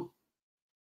to,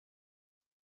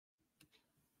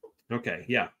 okay,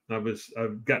 yeah,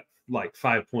 I've got like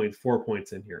 5.4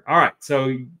 points in here. All right.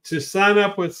 So to sign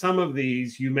up with some of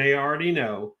these, you may already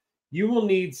know, you will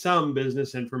need some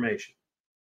business information.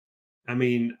 I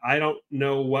mean, I don't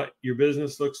know what your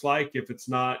business looks like if it's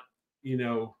not,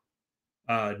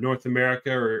 North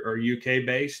America or UK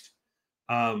based.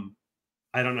 I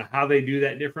don't know how they do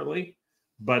that differently,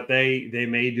 but they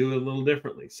may do it a little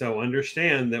differently. So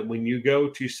understand that when you go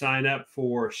to sign up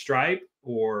for Stripe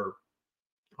or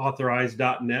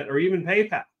Authorize.net or even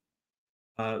PayPal,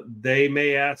 they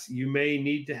may ask, you may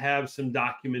need to have some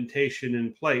documentation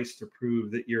in place to prove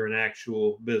that you're an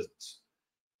actual business.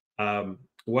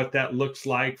 What that looks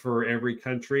like for every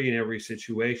country and every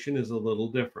situation is a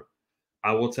little different.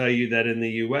 I will tell you that in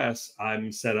the US,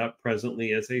 I'm set up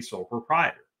presently as a sole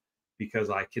proprietor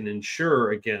because I can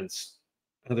insure against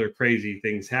other crazy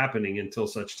things happening until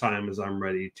such time as I'm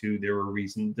ready to. There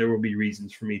will be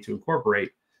reasons for me to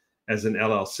incorporate as an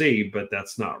LLC, but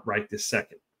that's not right this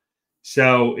second.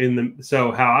 So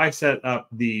how I set up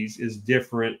these is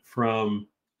different from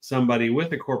somebody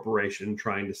with a corporation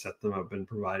trying to set them up and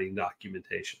providing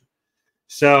documentation.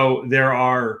 So there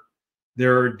are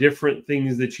different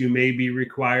things that you may be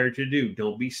required to do.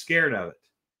 Don't be scared of it.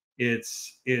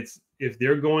 It's if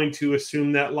they're going to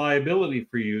assume that liability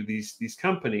for you, these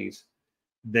companies,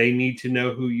 they need to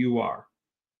know who you are.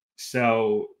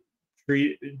 So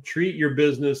treat your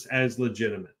business as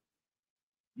legitimate.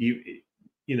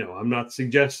 You know, I'm not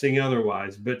suggesting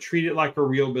otherwise, but treat it like a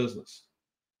real business,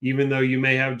 even though you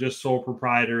may have just sole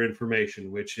proprietor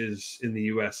information, which is in the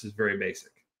US is very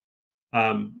basic.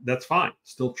 That's fine.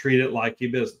 Still treat it like a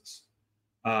business.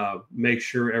 Make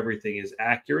sure everything is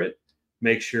accurate.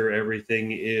 Make sure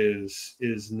everything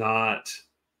is not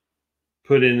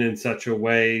put in such a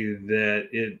way that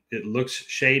it looks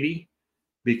shady,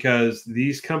 because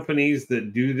these companies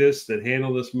that do this, that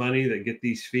handle this money, that get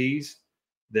these fees,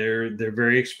 they're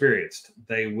very experienced.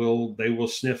 They will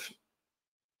sniff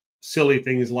silly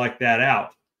things like that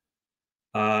out,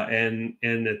 and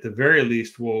at the very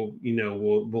least will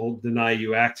deny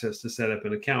you access to set up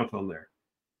an account on there.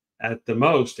 At the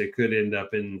most, it could end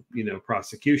up in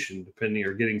prosecution, depending,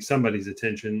 or getting somebody's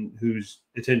attention whose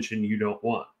attention you don't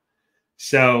want.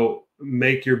 So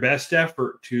make your best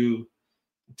effort to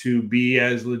be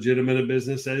as legitimate a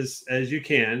business as you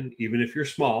can, even if you're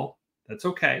small. That's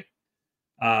okay.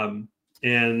 And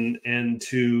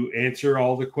to answer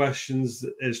all the questions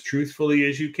as truthfully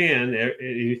as you can,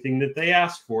 anything that they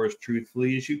ask for as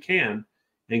truthfully as you can,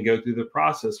 and go through the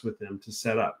process with them to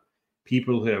set up.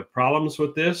 People who have problems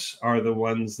with this are the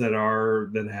ones that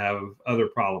have other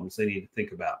problems they need to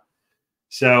think about.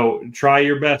 So try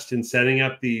your best in setting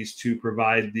up these to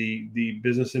provide the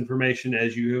business information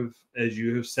as you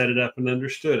have set it up and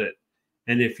understood it.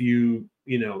 And if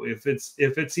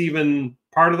if it's even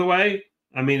part of the way,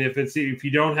 I mean, if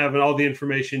you don't have all the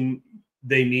information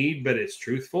they need, but it's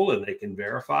truthful and they can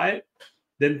verify it,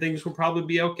 then things will probably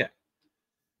be okay.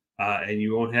 And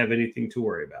you won't have anything to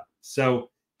worry about. So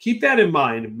keep that in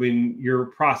mind when you're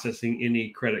processing any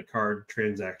credit card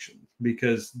transaction,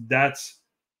 because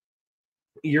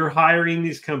you're hiring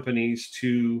these companies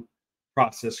to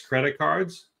process credit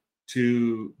cards,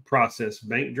 to process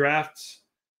bank drafts,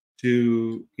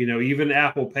 to, even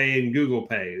Apple Pay and Google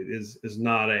Pay is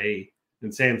not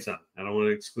and Samsung. I don't want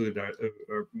to exclude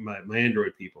my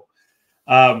Android people,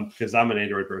 because I'm an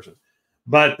Android person.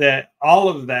 But that all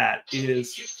of that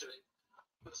is.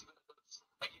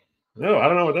 No, I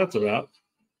don't know what that's about.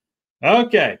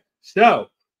 Okay, so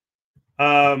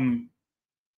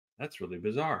that's really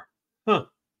bizarre. Huh.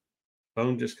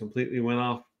 Phone just completely went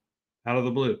off out of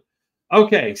the blue.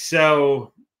 Okay,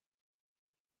 so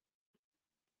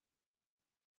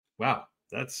wow,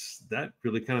 that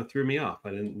really kind of threw me off.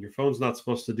 Your phone's not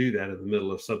supposed to do that in the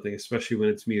middle of something, especially when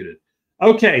it's muted.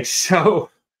 Okay, so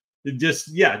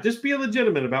just be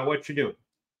legitimate about what you're doing,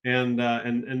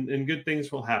 and good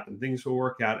things will happen. Things will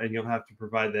work out, and you'll have to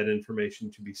provide that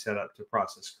information to be set up to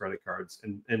process credit cards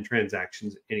and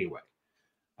transactions anyway,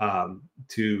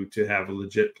 to have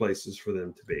legit places for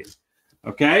them to be.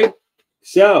 Okay,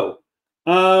 so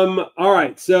all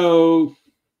right, so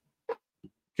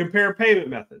compare payment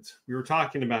methods. We were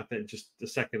talking about that just a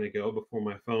second ago before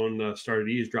my phone started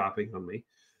eavesdropping on me.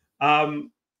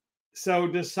 So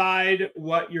decide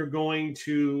what you're going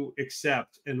to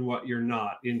accept and what you're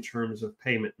not in terms of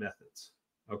payment methods.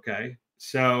 Okay,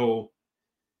 so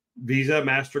Visa,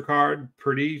 MasterCard,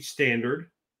 pretty standard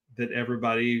that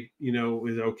everybody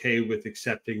is okay with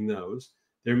accepting those.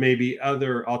 There may be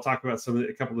other. I'll talk about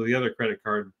a couple of the other credit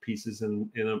card pieces in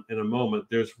a moment.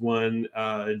 There's one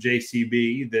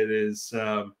JCB that is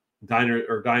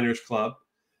Diners Club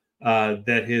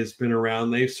that has been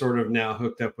around. They've sort of now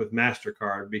hooked up with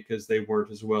MasterCard because they weren't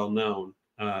as well known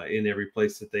in every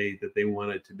place that they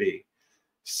wanted to be.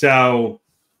 So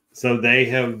they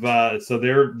have. So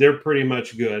they're pretty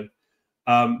much good.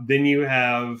 Then you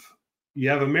have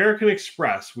American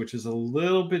Express, which is a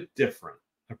little bit different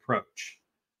approach.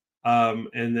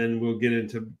 And then we'll get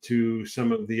into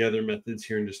some of the other methods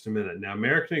here in just a minute. Now,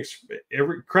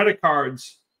 every credit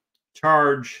cards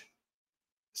charge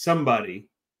somebody,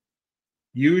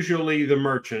 usually the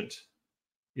merchant,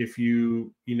 if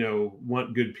you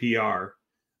want good PR.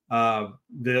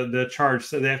 They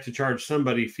have to charge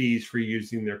somebody fees for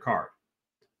using their card,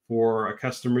 for a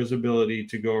customer's ability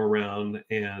to go around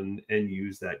and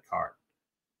use that card.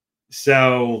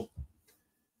 So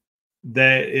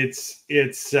that it's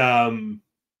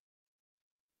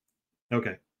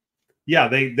okay. Yeah,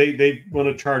 they want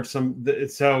to charge some.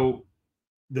 So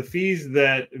the fees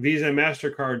that Visa and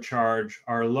MasterCard charge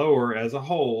are lower as a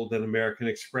whole than American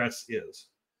Express is.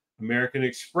 American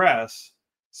Express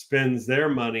spends their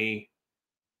money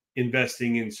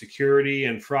investing in security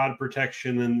and fraud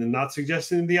protection, and not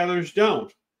suggesting the others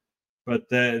don't, but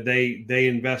they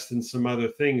invest in some other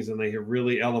things, and they have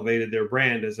really elevated their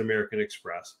brand as American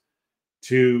Express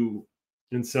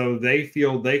and so they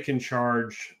feel they can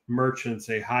charge merchants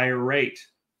a higher rate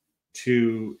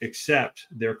to accept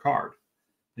their card.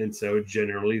 And so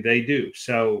generally they do.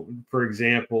 So, for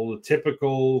example, the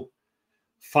typical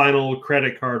final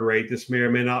credit card rate, this may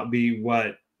or may not be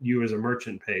what you as a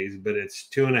merchant pays, but it's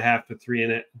 2.5 to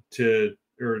 3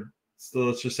 or so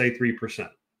let's just say 3%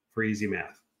 for easy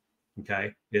math.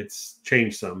 Okay. It's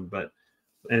changed some, but,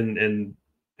 and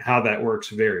how that works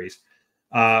varies.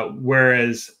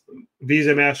 Whereas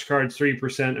Visa, MasterCard's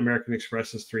 3%, American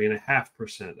Express is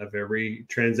 3.5% of every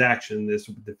transaction. This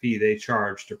is the fee they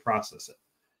charge to process it,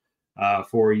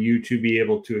 for you to be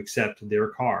able to accept their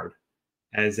card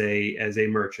as a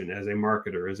merchant, as a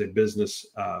marketer, as a business,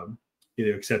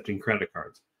 accepting credit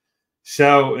cards.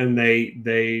 So, and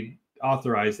they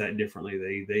authorize that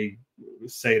differently. They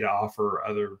say to offer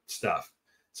other stuff.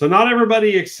 So not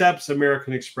everybody accepts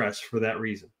American Express for that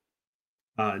reason.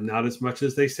 Not as much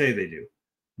as they say they do,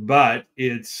 but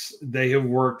they have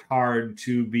worked hard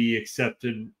to be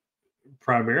accepted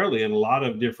primarily in a lot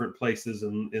of different places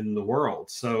in the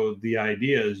world. So the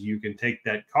idea is you can take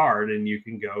that card and you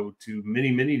can go to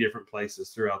many, many different places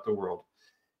throughout the world.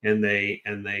 And they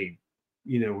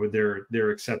they're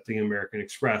accepting American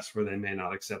Express where they may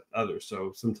not accept others.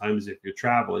 So sometimes if you're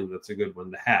traveling, that's a good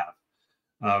one to have,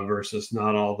 versus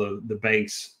not all the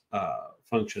banks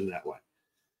function that way.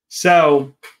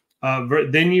 So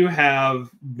then you have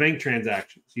bank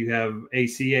transactions. You have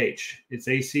ACH. It's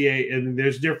ACH, and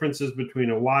there's differences between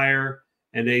a wire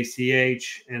and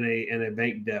ACH and a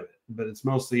bank debit, but it's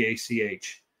mostly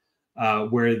ACH,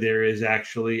 where there is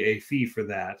actually a fee for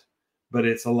that, but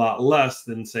it's a lot less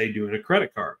than, say, doing a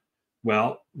credit card.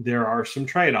 Well, there are some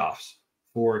trade-offs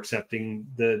for accepting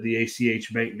the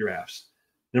ACH bank drafts.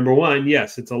 Number one,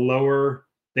 yes, it's a lower.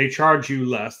 They charge you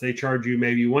less. They charge you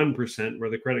maybe 1%, where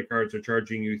the credit cards are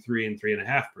charging you 3 and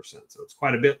 3.5%. So it's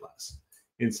quite a bit less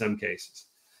in some cases.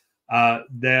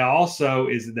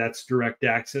 That's direct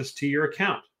access to your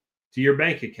account, to your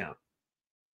bank account.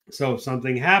 So if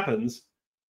something happens,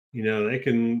 they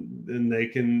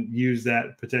can use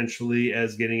that potentially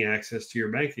as getting access to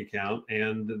your bank account,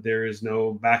 and there is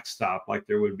no backstop like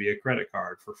there would be a credit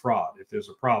card for fraud. If there's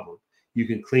a problem, you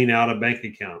can clean out a bank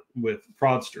account. With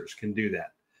fraudsters can do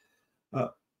that.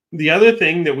 The other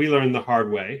thing that we learned the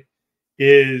hard way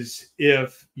is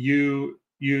if you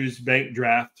use bank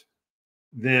draft,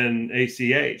 then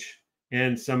ACH,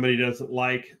 and somebody doesn't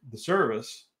like the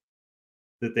service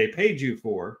that they paid you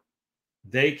for,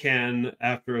 they can,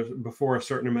 before a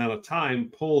certain amount of time,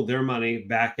 pull their money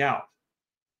back out.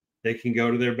 They can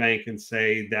go to their bank and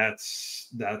say, that's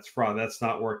fraud. That's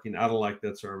not working. I don't like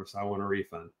that service. I want a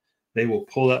refund. They will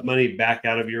pull that money back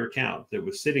out of your account that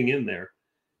was sitting in there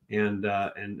and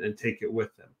take it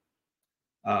with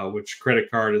them, which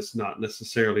credit card is not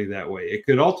necessarily that way. It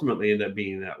could ultimately end up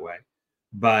being that way,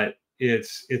 but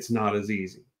it's not as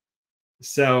easy.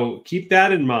 So keep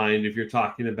that in mind if you're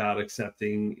talking about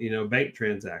accepting, bank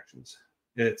transactions.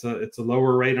 It's a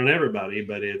lower rate on everybody,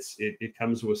 but it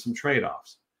comes with some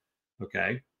trade-offs.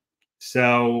 Okay.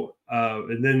 So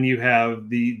and then you have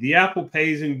the Apple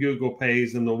Pays and Google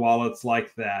Pays and the wallets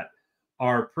like that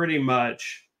are pretty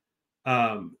much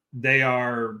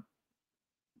they're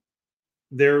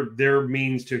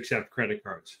means to accept credit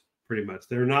cards. Pretty much,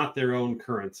 they're not their own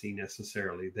currency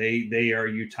necessarily.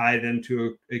 You tie them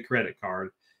to a credit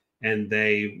card, and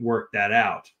they work that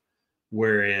out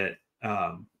where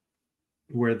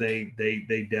they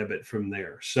debit from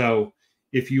there. So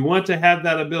if you want to have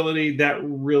that ability, that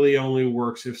really only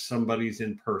works if somebody's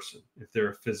in person, if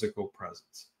they're a physical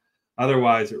presence.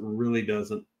 Otherwise, it really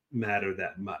doesn't matter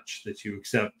that much that you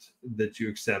accept,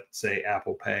 say,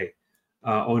 Apple Pay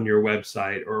on your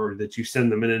website, or that you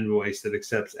send them an invoice that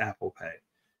accepts Apple Pay,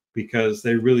 because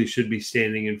they really should be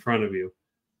standing in front of you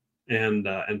and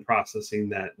processing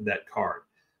that card.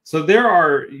 So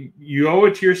you owe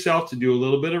it to yourself to do a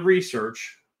little bit of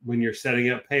research when you're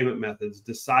setting up payment methods,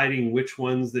 deciding which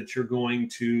ones that you're going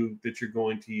to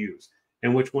use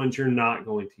and which ones you're not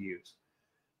going to use.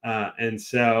 And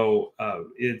so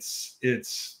it's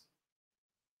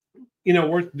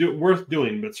worth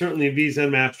doing, but certainly Visa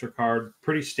and MasterCard,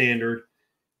 pretty standard.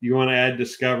 You want to add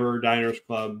Discover, Diners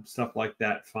Club, stuff like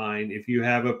that, fine. If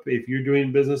you're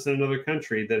doing business in another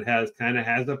country that has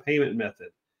a payment method,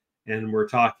 and we're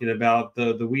talking about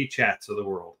the WeChats of the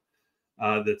world.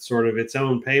 That's sort of its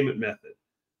own payment method.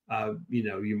 You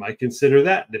know, you might consider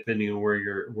that depending on where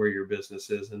your business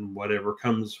is and whatever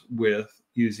comes with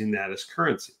using that as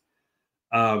currency.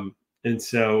 And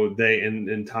so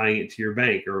and tying it to your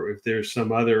bank, or if there's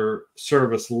some other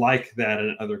service like that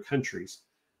in other countries,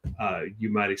 you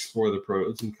might explore the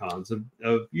pros and cons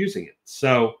of using it.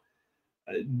 So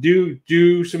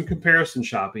do some comparison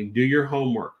shopping, do your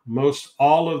homework. Most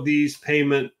all of these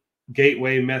payment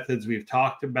gateway methods we've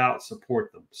talked about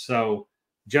support them. So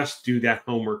just do that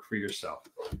homework for yourself.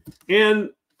 And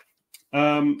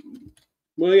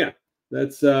well, yeah,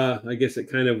 that's I guess it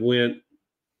kind of went.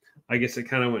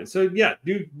 So yeah,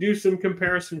 do some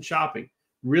comparison shopping.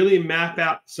 Really map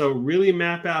out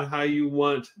how you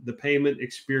want the payment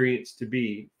experience to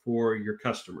be for your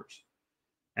customers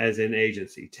as an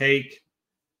agency. Take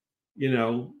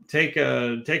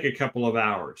a couple of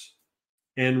hours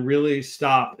and really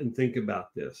stop and think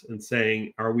about this and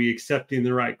saying, are we accepting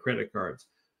the right credit cards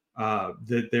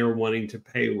that they're wanting to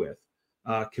pay with?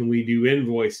 Can we do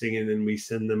invoicing and then we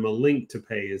send them a link to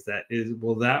pay?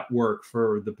 Will that work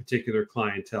for the particular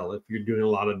clientele? If you're doing a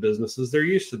lot of businesses, they're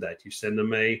used to that. You send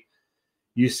them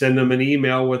an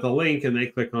email with a link and they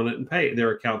click on it and pay.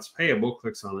 Their accounts payable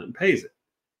clicks on it and pays it.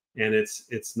 And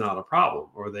it's not a problem.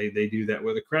 Or they do that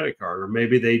with a credit card, or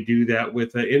maybe they do that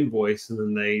with an invoice, and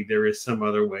then there is some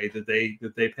other way that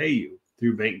they pay you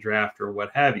through bank draft or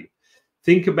what have you.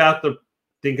 Think about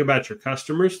your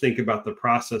customers, think about the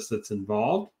process that's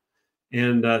involved,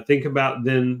 and think about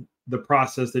then the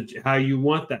process how you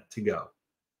want that to go.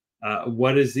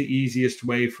 What is the easiest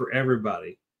way for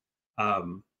everybody?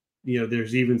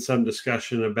 There's even some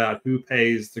discussion about who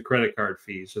pays the credit card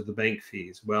fees or the bank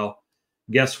fees. Well,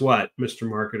 guess what, Mr.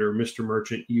 Marketer, Mr.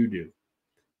 Merchant, you do.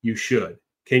 You should.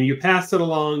 Can you pass it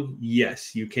along?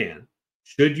 Yes, you can.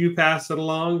 Should you pass it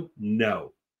along?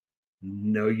 No.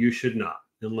 No, you should not,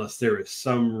 unless there is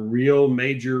some real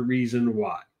major reason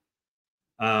why.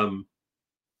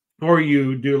 Or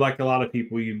you do like a lot of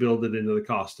people, you build it into the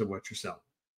cost of what you're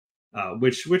selling,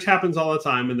 which happens all the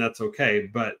time, and that's okay.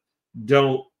 But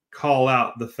don't call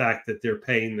out the fact that they're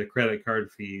paying the credit card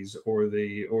fees or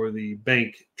the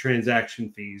bank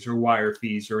transaction fees or wire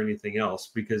fees or anything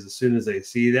else, because as soon as they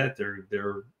see that, they're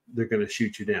going to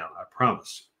shoot you down. I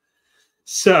promise.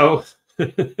 So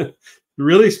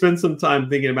really spend some time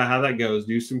thinking about how that goes.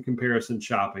 Do some comparison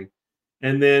shopping.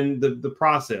 And then the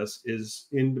process is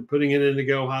in putting it into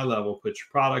Go High Level. Put your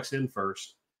products in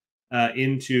first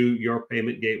into your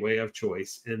payment gateway of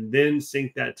choice, and then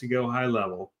sync that to Go High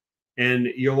Level. And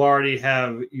you'll already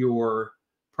have your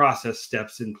process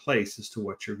steps in place as to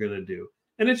what you're going to do.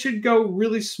 And it should go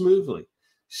really smoothly.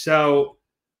 So,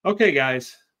 okay,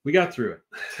 guys, we got through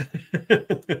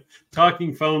it.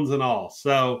 Talking phones and all.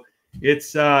 So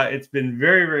it's been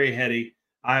very, very heady.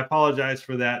 I apologize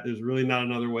for that. There's really not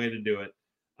another way to do it.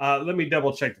 Let me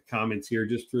double check the comments here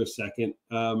just for a second.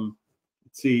 Let's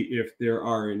see if there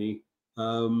are any.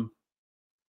 No,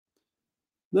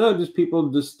 just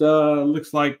people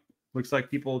looks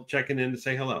like people checking in to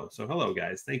say hello. So hello,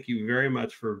 guys. Thank you very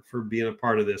much for being a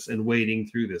part of this and wading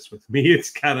through this with me.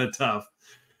 It's kind of tough.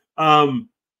 Trying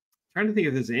to think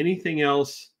if there's anything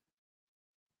else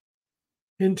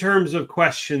in terms of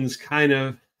questions, kind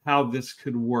of how this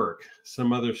could work.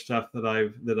 Some other stuff that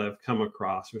I've come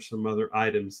across, or some other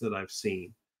items that I've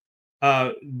seen.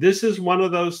 This is one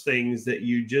of those things that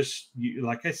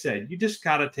like I said, you just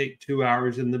got to take 2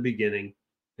 hours in the beginning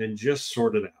and just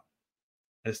sort it out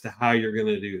as to how you're going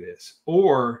to do this.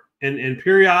 And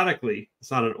periodically,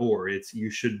 it's not an or, it's you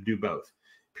should do both.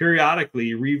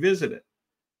 Periodically revisit it.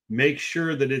 Make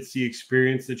sure that it's the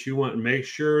experience that you want. Make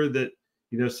sure that,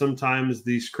 sometimes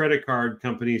these credit card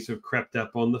companies have crept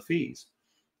up on the fees,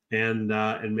 and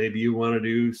maybe you want to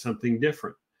do something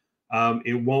different.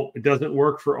 It doesn't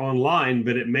work for online,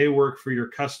 but it may work for your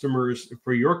customers,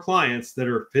 for your clients that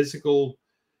are physical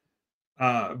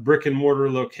brick and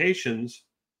mortar locations.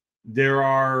 There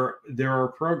are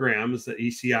programs that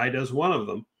ECI does, one of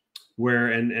them, where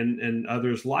and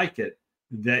others like it,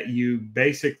 that you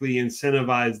basically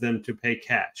incentivize them to pay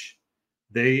cash.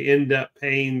 They end up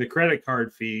paying the credit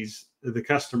card fees, the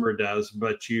customer does,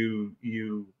 but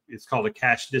it's called a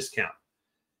cash discount.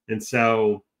 And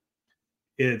so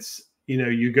it's,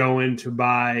 you go in to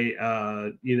buy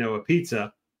a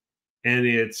pizza, and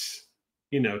it's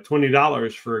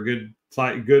 $20 for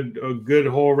a good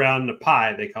whole round of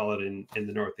pie, they call it in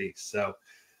the Northeast. So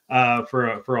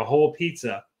for a whole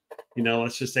pizza,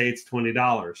 let's just say it's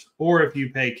 $20. Or if you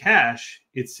pay cash,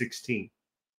 it's $16.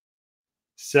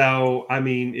 So, I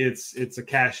mean, it's a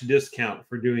cash discount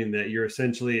for doing that. You're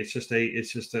essentially, it's just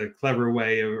a clever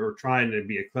way of, or trying to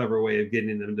be a clever way of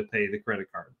getting them to pay the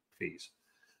credit card fees,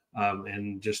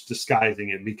 and just disguising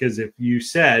it. Because if you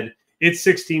said it's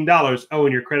 $16, oh,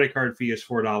 and your credit card fee is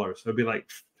 $4, I'd be like,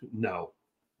 no,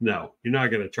 you're not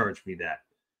going to charge me that.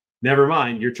 Never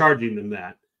mind, you're charging them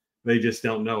that. They just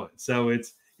don't know it. So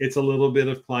it's a little bit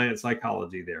of client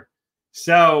psychology there.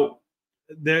 So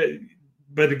there.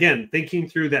 But again, thinking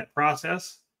through that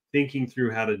process, thinking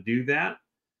through how to do that,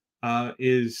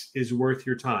 is worth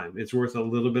your time. It's worth a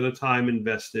little bit of time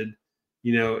invested,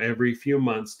 every few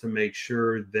months to make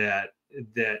sure that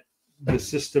the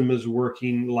system is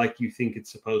working like you think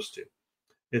it's supposed to.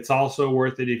 It's also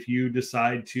worth it if you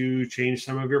decide to change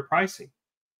some of your pricing,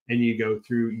 and you go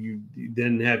through. You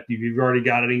then have, if you've already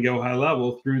got it in Go High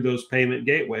Level through those payment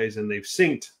gateways, and they've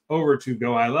synced over to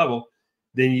Go High Level,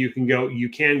 then you can go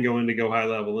into Go High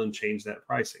Level and change that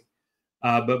pricing.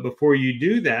 But before you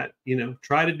do that,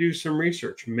 try to do some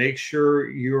research. Make sure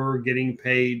you're getting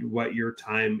paid what your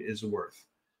time is worth.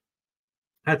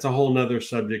 That's a whole nother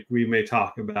subject we may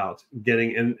talk about,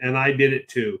 getting, and I did it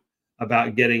too,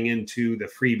 about getting into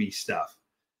the freebie stuff,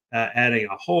 adding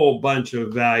a whole bunch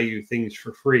of value things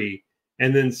for free.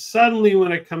 And then suddenly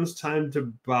when it comes time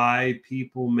to buy,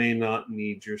 people may not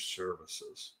need your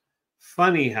services.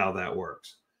 Funny how that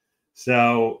works.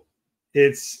 So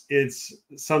it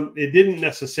didn't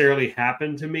necessarily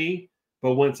happen to me,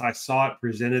 but once I saw it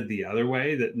presented the other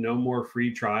way, that no more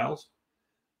free trials,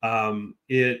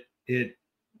 it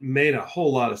made a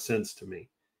whole lot of sense to me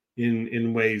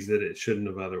in ways that it shouldn't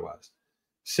have otherwise.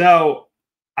 So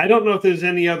I don't know if there's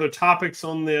any other topics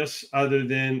on this other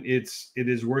than it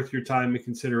is worth your time and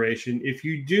consideration. If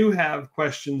you do have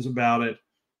questions about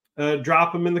it,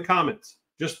 drop them in the comments.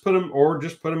 Just put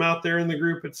them out there in the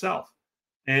group itself,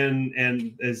 and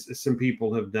as some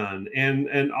people have done,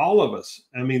 and all of us.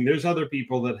 I mean, there's other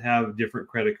people that have different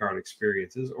credit card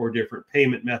experiences or different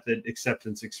payment method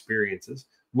acceptance experiences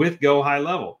with Go High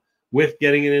Level, with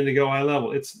getting it into Go High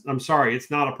Level. I'm sorry, it's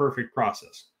not a perfect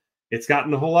process. It's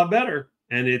gotten a whole lot better,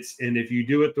 and if you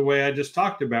do it the way I just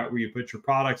talked about, where you put your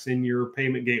products in your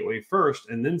payment gateway first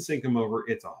and then sync them over,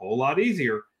 it's a whole lot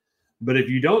easier. But if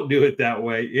you don't do it that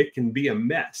way, it can be a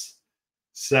mess.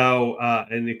 So,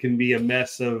 and it can be a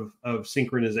mess of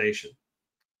synchronization.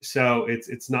 So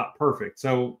it's not perfect.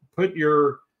 So put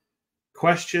your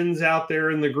questions out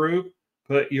there in the group.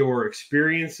 Put your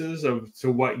experiences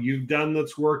to what you've done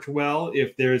that's worked well.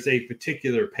 If there's a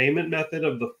particular payment method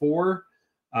of the 4,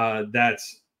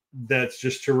 that's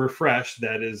just to refresh.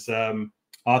 That is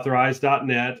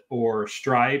authorize.net or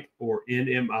Stripe or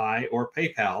NMI or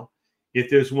PayPal. If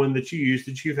there's one that you use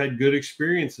that you've had good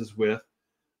experiences with,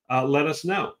 let us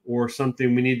know, or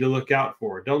something we need to look out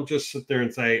for. Don't just sit there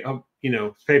and say, oh,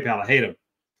 PayPal, I hate them.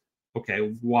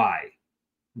 Okay, why?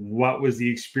 What was the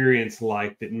experience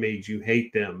like that made you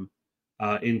hate them,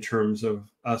 in terms of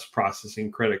us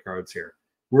processing credit cards here?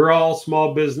 We're all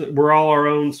small business. We're all our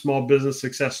own small business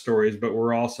success stories, but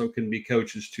we're also can be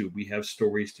coaches too. We have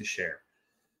stories to share.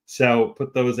 So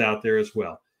put those out there as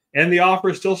well. And the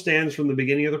offer still stands from the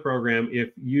beginning of the program.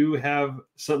 If you have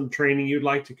some training you'd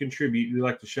like to contribute, you'd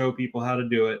like to show people how to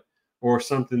do it, or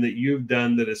something that you've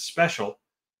done that is special,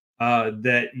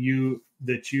 that you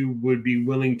would be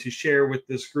willing to share with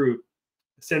this group,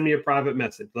 send me a private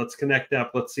message. Let's connect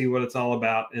up. Let's see what it's all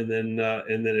about. And then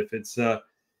if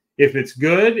it's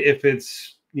good, if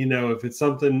it's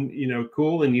something,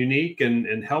 cool and unique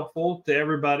and helpful to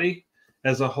everybody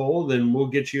as a whole, then we'll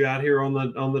get you out here on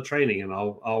the training, and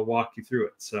I'll walk you through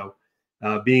it. So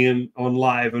being on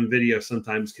live on video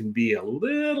sometimes can be a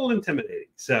little intimidating.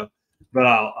 So, but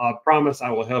I'll promise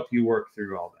I will help you work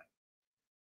through all that.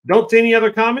 Don't see any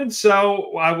other comments,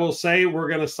 so I will say we're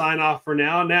going to sign off for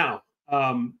now. Now,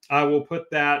 I will put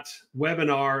that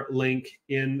webinar link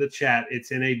in the chat. It's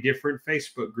in a different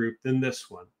Facebook group than this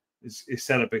one. It's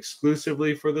set up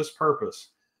exclusively for this purpose.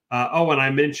 And I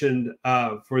mentioned,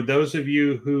 for those of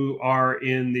you who are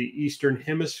in the Eastern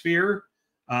Hemisphere,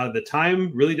 the time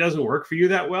really doesn't work for you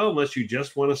that well unless you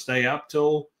just want to stay up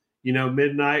till,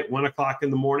 midnight, 1 o'clock in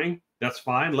the morning. That's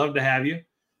fine. Love to have you.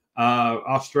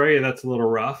 Australia, that's a little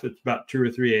rough. It's about 2 or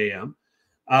 3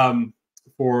 a.m.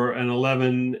 For an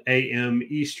 11 a.m.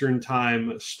 Eastern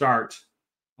time start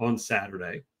on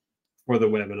Saturday for the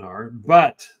webinar.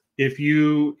 But if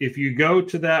you go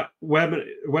to that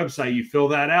website, you fill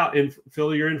that out and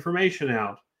fill your information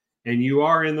out, and you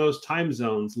are in those time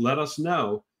zones, let us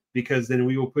know, because then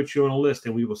we will put you on a list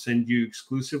and we will send you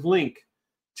exclusive link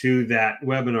to that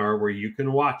webinar where you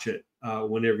can watch it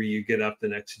whenever you get up the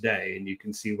next day, and you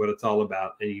can see what it's all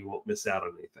about, and you won't miss out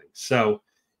on anything. So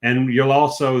And you'll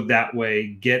also that way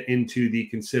get into the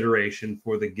consideration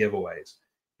for the giveaways.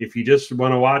 If you just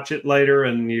want to watch it later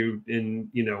and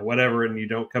whatever, and you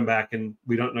don't come back and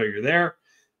we don't know you're there,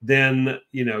 then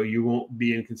you won't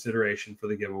be in consideration for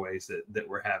the giveaways that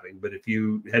we're having. But if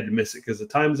you had to miss it because of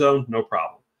time zone, no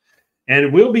problem.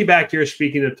 And we'll be back here,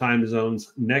 speaking of time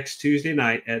zones, next Tuesday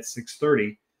night at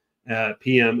 6:30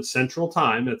 p.m. Central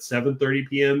Time, at 7:30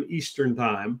 p.m. Eastern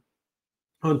Time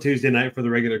on Tuesday night for the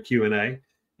regular Q&A.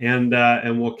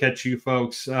 And we'll catch you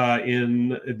folks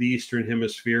in the Eastern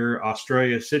Hemisphere,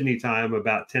 Australia, Sydney time,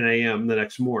 about 10 a.m. the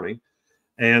next morning.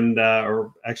 And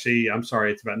or actually, I'm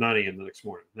sorry, it's about 9 a.m. the next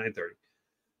morning, 9:30.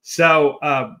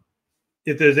 So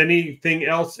if there's anything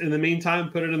else in the meantime,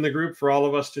 put it in the group for all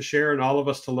of us to share and all of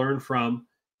us to learn from.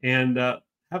 And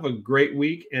have a great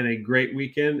week and a great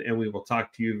weekend. And we will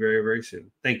talk to you very, very soon.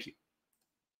 Thank you.